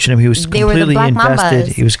was coaching him. He was They were the completely Black invested.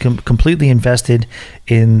 Mambas. He was completely invested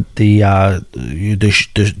in the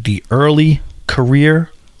early career,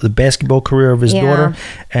 the basketball career of his Yeah. daughter,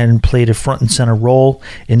 and played a front and center role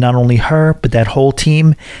in not only her but that whole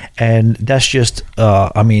team. And that's just,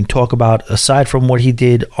 talk about, aside from what he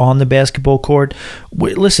did on the basketball court.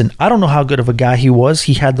 Listen, I don't know how good of a guy he was.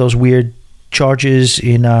 He had those weird charges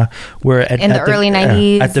in the early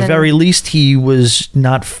 90s, at the and- very least, he was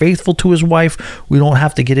not faithful to his wife. We don't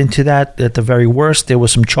have to get into that. At the very worst, there were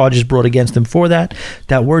some charges brought against him for that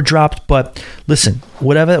were dropped. But listen,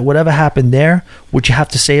 whatever happened there, what you have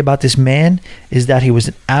to say about this man is that he was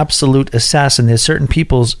an absolute assassin. There's certain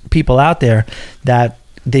people out there that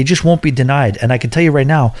they just won't be denied. And I can tell you right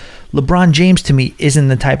now, LeBron James to me isn't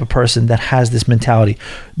the type of person that has this mentality.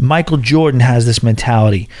 Michael Jordan has this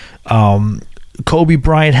mentality. Kobe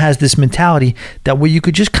Bryant has this mentality that where you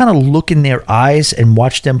could just kind of look in their eyes and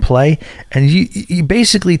watch them play, and you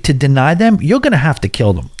basically, to deny them, you're going to have to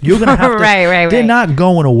kill them. You're going to have to. Right. They're not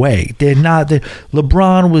going away. They're not.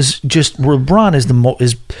 LeBron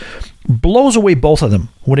blows away both of them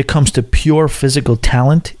when it comes to pure physical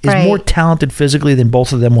talent. Is Right. more talented physically than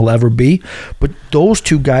both of them will ever be. But those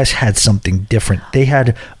two guys had something different. They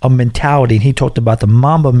had a mentality, and he talked about the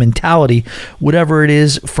Mamba mentality. Whatever it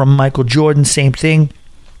is from Michael Jordan, same thing.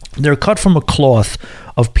 They're cut from a cloth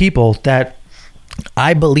of people that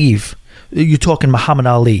I believe. You're talking Muhammad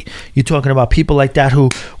Ali. You're talking about people like that who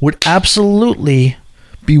would absolutely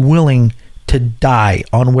be willing to die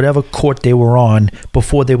on whatever court they were on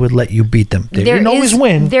before they would let you beat them. They didn't always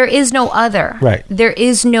win. There is no other. Right. There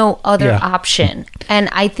is no other Yeah. option. And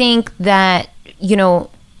I think that, you know,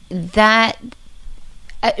 that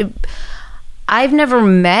I've never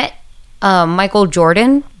met Michael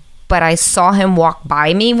Jordan, but I saw him walk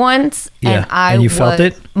by me once, Yeah. and And you felt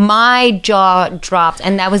it? My jaw dropped,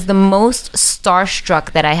 and that was the most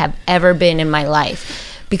starstruck that I have ever been in my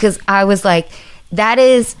life, because I was like, that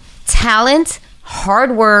is talent,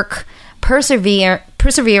 hard work,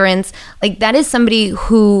 perseverance. Like, that is somebody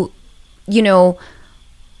who, you know,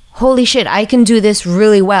 holy shit, I can do this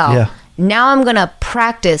really well. Yeah. Now I'm gonna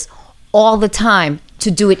practice all the time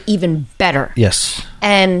to do it even better. Yes.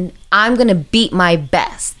 And I'm going to beat my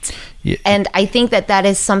best. Yeah. And I think that that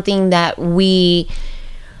is something that we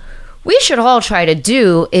should all try to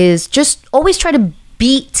do, is just always try to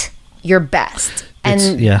beat your best.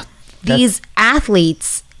 And these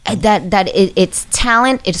athletes, it's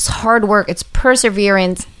talent, it's hard work, it's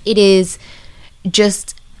perseverance. It is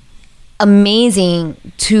just amazing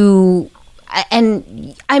to...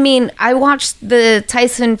 And I mean, I watched the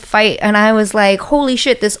Tyson fight and I was like, holy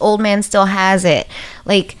shit, this old man still has it.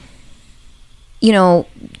 Like, you know,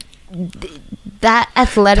 that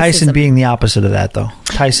athleticism. Tyson being the opposite of that, though.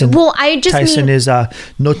 Tyson is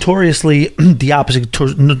notoriously the opposite.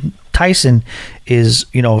 Tyson is,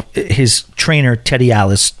 you know, his trainer, Teddy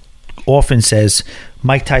Atlas, often says,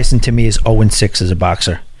 Mike Tyson to me is 0-6 as a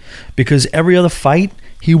boxer. Because every other fight,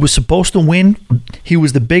 he was supposed to win. He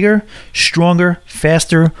was the bigger, stronger,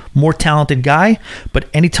 faster, more talented guy. But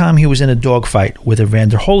anytime he was in a dogfight with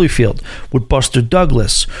Evander Holyfield, with Buster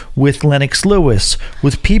Douglas, with Lennox Lewis,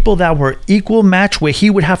 with people that were equal match, where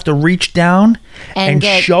he would have to reach down and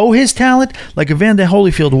show his talent, like Evander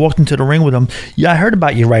Holyfield walked into the ring with him. Yeah, I heard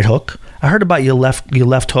about your right hook. I heard about your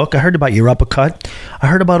left hook. I heard about your uppercut. I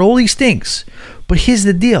heard about all these things. But here's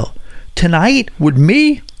the deal. Tonight, with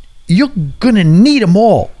me, you're going to need them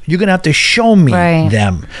all. You're going to have to show me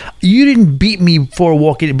them. You didn't beat me for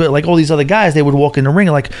walking, but like all these other guys, they would walk in the ring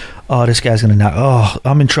like, oh, this guy's going to knock. Oh,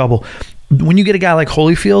 I'm in trouble. When you get a guy like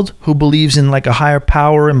Holyfield who believes in like a higher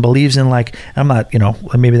power and believes in like, I'm not, you know,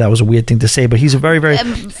 maybe that was a weird thing to say, but he's a very, very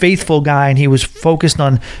faithful guy, and he was focused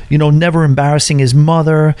on, you know, never embarrassing his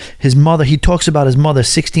mother. He talks about his mother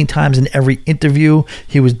 16 times in every interview.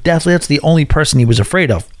 That's the only person he was afraid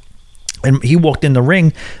of. And he walked in the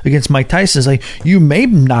ring against Mike Tyson. It's like, you may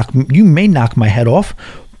knock my head off,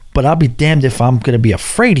 but I'll be damned if I'm going to be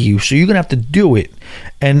afraid of you. So you're going to have to do it.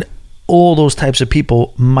 And all those types of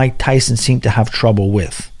people, Mike Tyson seemed to have trouble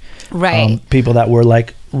with. Right. People that were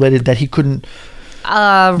like ready, that he couldn't.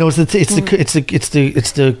 No, it's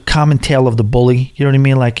the common tale of the bully. You know what I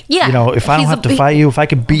mean? Like, yeah, you know, if I don't have to fight you, if I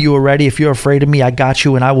can beat you already, if you're afraid of me, I got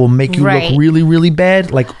you, and I will make you look really, really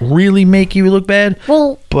bad. Like, really make you look bad.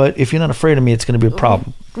 Well, but if you're not afraid of me, it's going to be a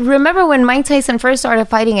problem. Remember when Mike Tyson first started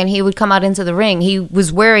fighting and he would come out into the ring, he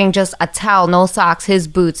was wearing just a towel, no socks, his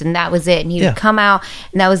boots, and that was it. And he would come out,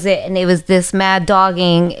 and that was it. And it was this mad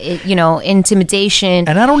dogging, you know, intimidation.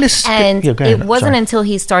 And I don't necessarily... And it wasn't until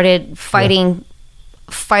he started fighting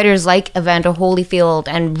fighters like Evander Holyfield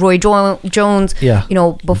and Roy Jones, you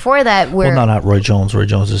know, before that, where... Well, no, not Roy Jones. Roy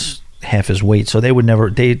Jones is half his weight, so they would never...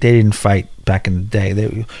 They didn't fight back in the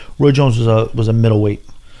day. Roy Jones was a middleweight,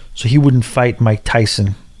 so he wouldn't fight Mike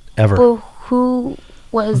Tyson ever. Well, who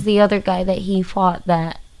was the other guy that he fought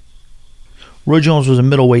that... Roy Jones was a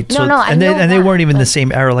middleweight. They weren't even the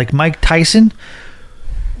same era. Like Mike Tyson...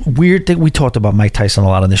 Weird thing, we talked about Mike Tyson a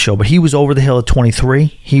lot on the show, but he was over the hill at 23.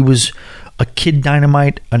 He was a kid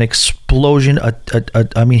dynamite, an explosion.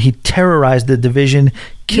 I mean, he terrorized the division,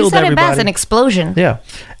 killed everybody. You said it best, an explosion. Yeah.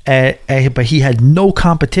 But he had no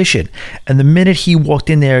competition. And the minute he walked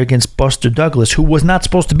in there against Buster Douglas, who was not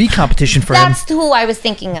supposed to be competition for him. That's who I was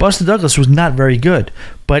thinking of. Buster Douglas was not very good,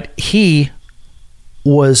 but he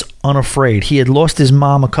was unafraid. He had lost his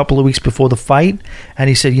mom a couple of weeks before the fight, and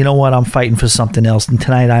he said, you know what, I'm fighting for something else, and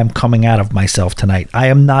tonight I'm coming out of myself tonight. I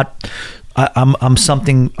am not...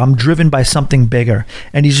 I'm driven by something bigger.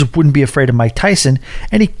 And he just wouldn't be afraid of Mike Tyson,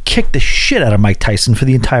 and he kicked the shit out of Mike Tyson for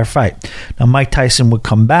the entire fight. Now, Mike Tyson would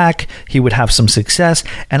come back, he would have some success,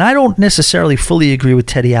 and I don't necessarily fully agree with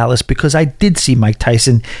Teddy Atlas, because I did see Mike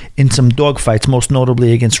Tyson in some dogfights, most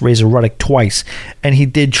notably against Razor Ruddock twice, and he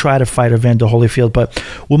did try to fight Evander Holyfield. But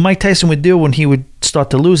what Mike Tyson would do when he would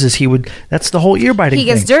start to lose is that's the whole ear biting thing.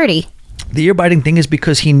 He gets dirty. The ear biting thing is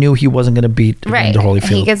because he knew he wasn't going to beat Evander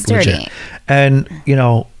Holyfield. He gets dirty. And, you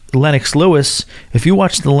know, Lennox Lewis, if you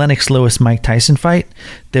watch the Lennox Lewis Mike Tyson fight,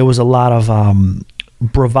 there was a lot of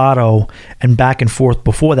bravado and back and forth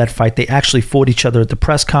before that fight. They actually fought each other at the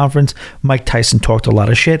press conference. Mike Tyson talked a lot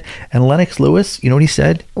of shit. And Lennox Lewis, you know what he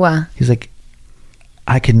said? Wow. He's like,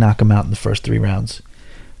 I could knock him out in the first 3 rounds.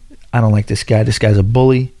 I don't like this guy. This guy's a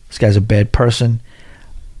bully. This guy's a bad person.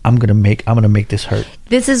 I'm gonna make this hurt.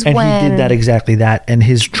 This is and when he did that exactly that. And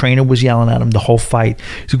his trainer was yelling at him the whole fight.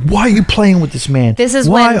 He's like, "Why are you playing with this man? This is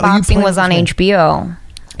Why when are you boxing playing was with on this man?" HBO.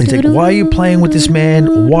 He's like, "Why are you playing with this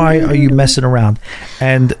man? Why are you messing around?"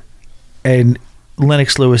 And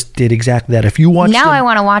Lennox Lewis did exactly that. If you watch Now I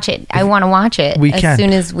want to watch it. I want to watch it We as can.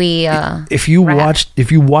 soon as we. if you watch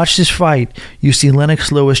this fight, you see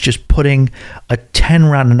Lennox Lewis just putting a 10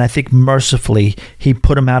 round, and I think mercifully he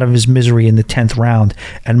put him out of his misery in the 10th round.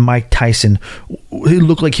 And Mike Tyson, he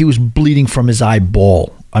looked like he was bleeding from his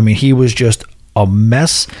eyeball. I mean, he was just a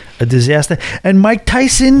mess, a disaster. And Mike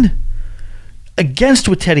Tyson, against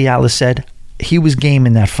what Teddy Atlas said, he was game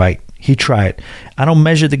in that fight. He tried. I don't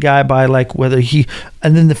measure the guy by like whether he.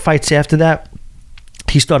 And then the fights after that,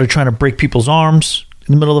 he started trying to break people's arms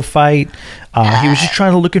in the middle of the fight. He was just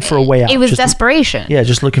looking for a way out. It was Just- desperation. Yeah,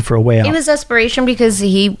 just looking for a way out. It was desperation because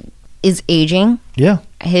he is aging. Yeah.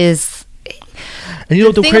 His. And you know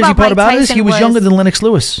what the thing crazy about part Mike about it is? Tyson He was was- younger than Lennox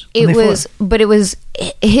Lewis. when It they was, fought. but it was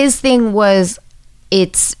his thing was.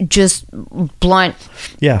 It's just blunt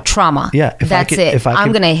Yeah. trauma. Yeah. That's it.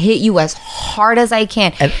 I'm gonna hit you as hard as I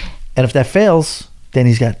can. And if that fails, then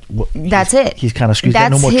he's got. That's it. He's kind of screwed. He's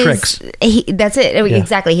got no more tricks. That's it.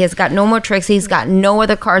 Exactly. He has got no more tricks. He's got no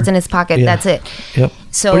other cards in his pocket. Yeah. That's it. Yep.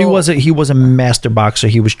 So but he was a master boxer.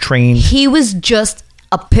 He was trained. He was just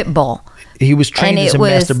a pit bull. He was trained And as it a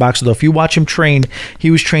was- master boxer, though. If you watch him train, he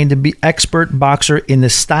was trained to be expert boxer in the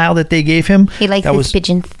style that they gave him. He likes That his was-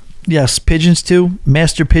 pigeons. Yes, pigeons too.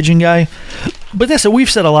 Master pigeon guy. But that's it. We've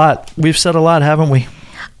said a lot. We've said a lot, haven't we?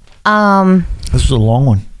 This was a long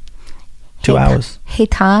one. 2 hours. Hey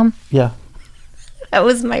Tom, Yeah. that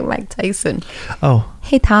was my Mike Tyson. Oh,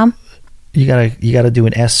 Hey Tom. you gotta do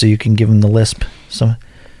an S so you can give him the lisp. So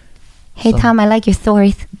Hey Tom, I like your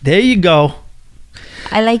stories. there you go.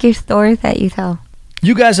 I like your stories that you tell.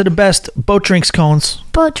 You guys are the best. Boat drinks cones.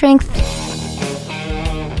 Boat drinks.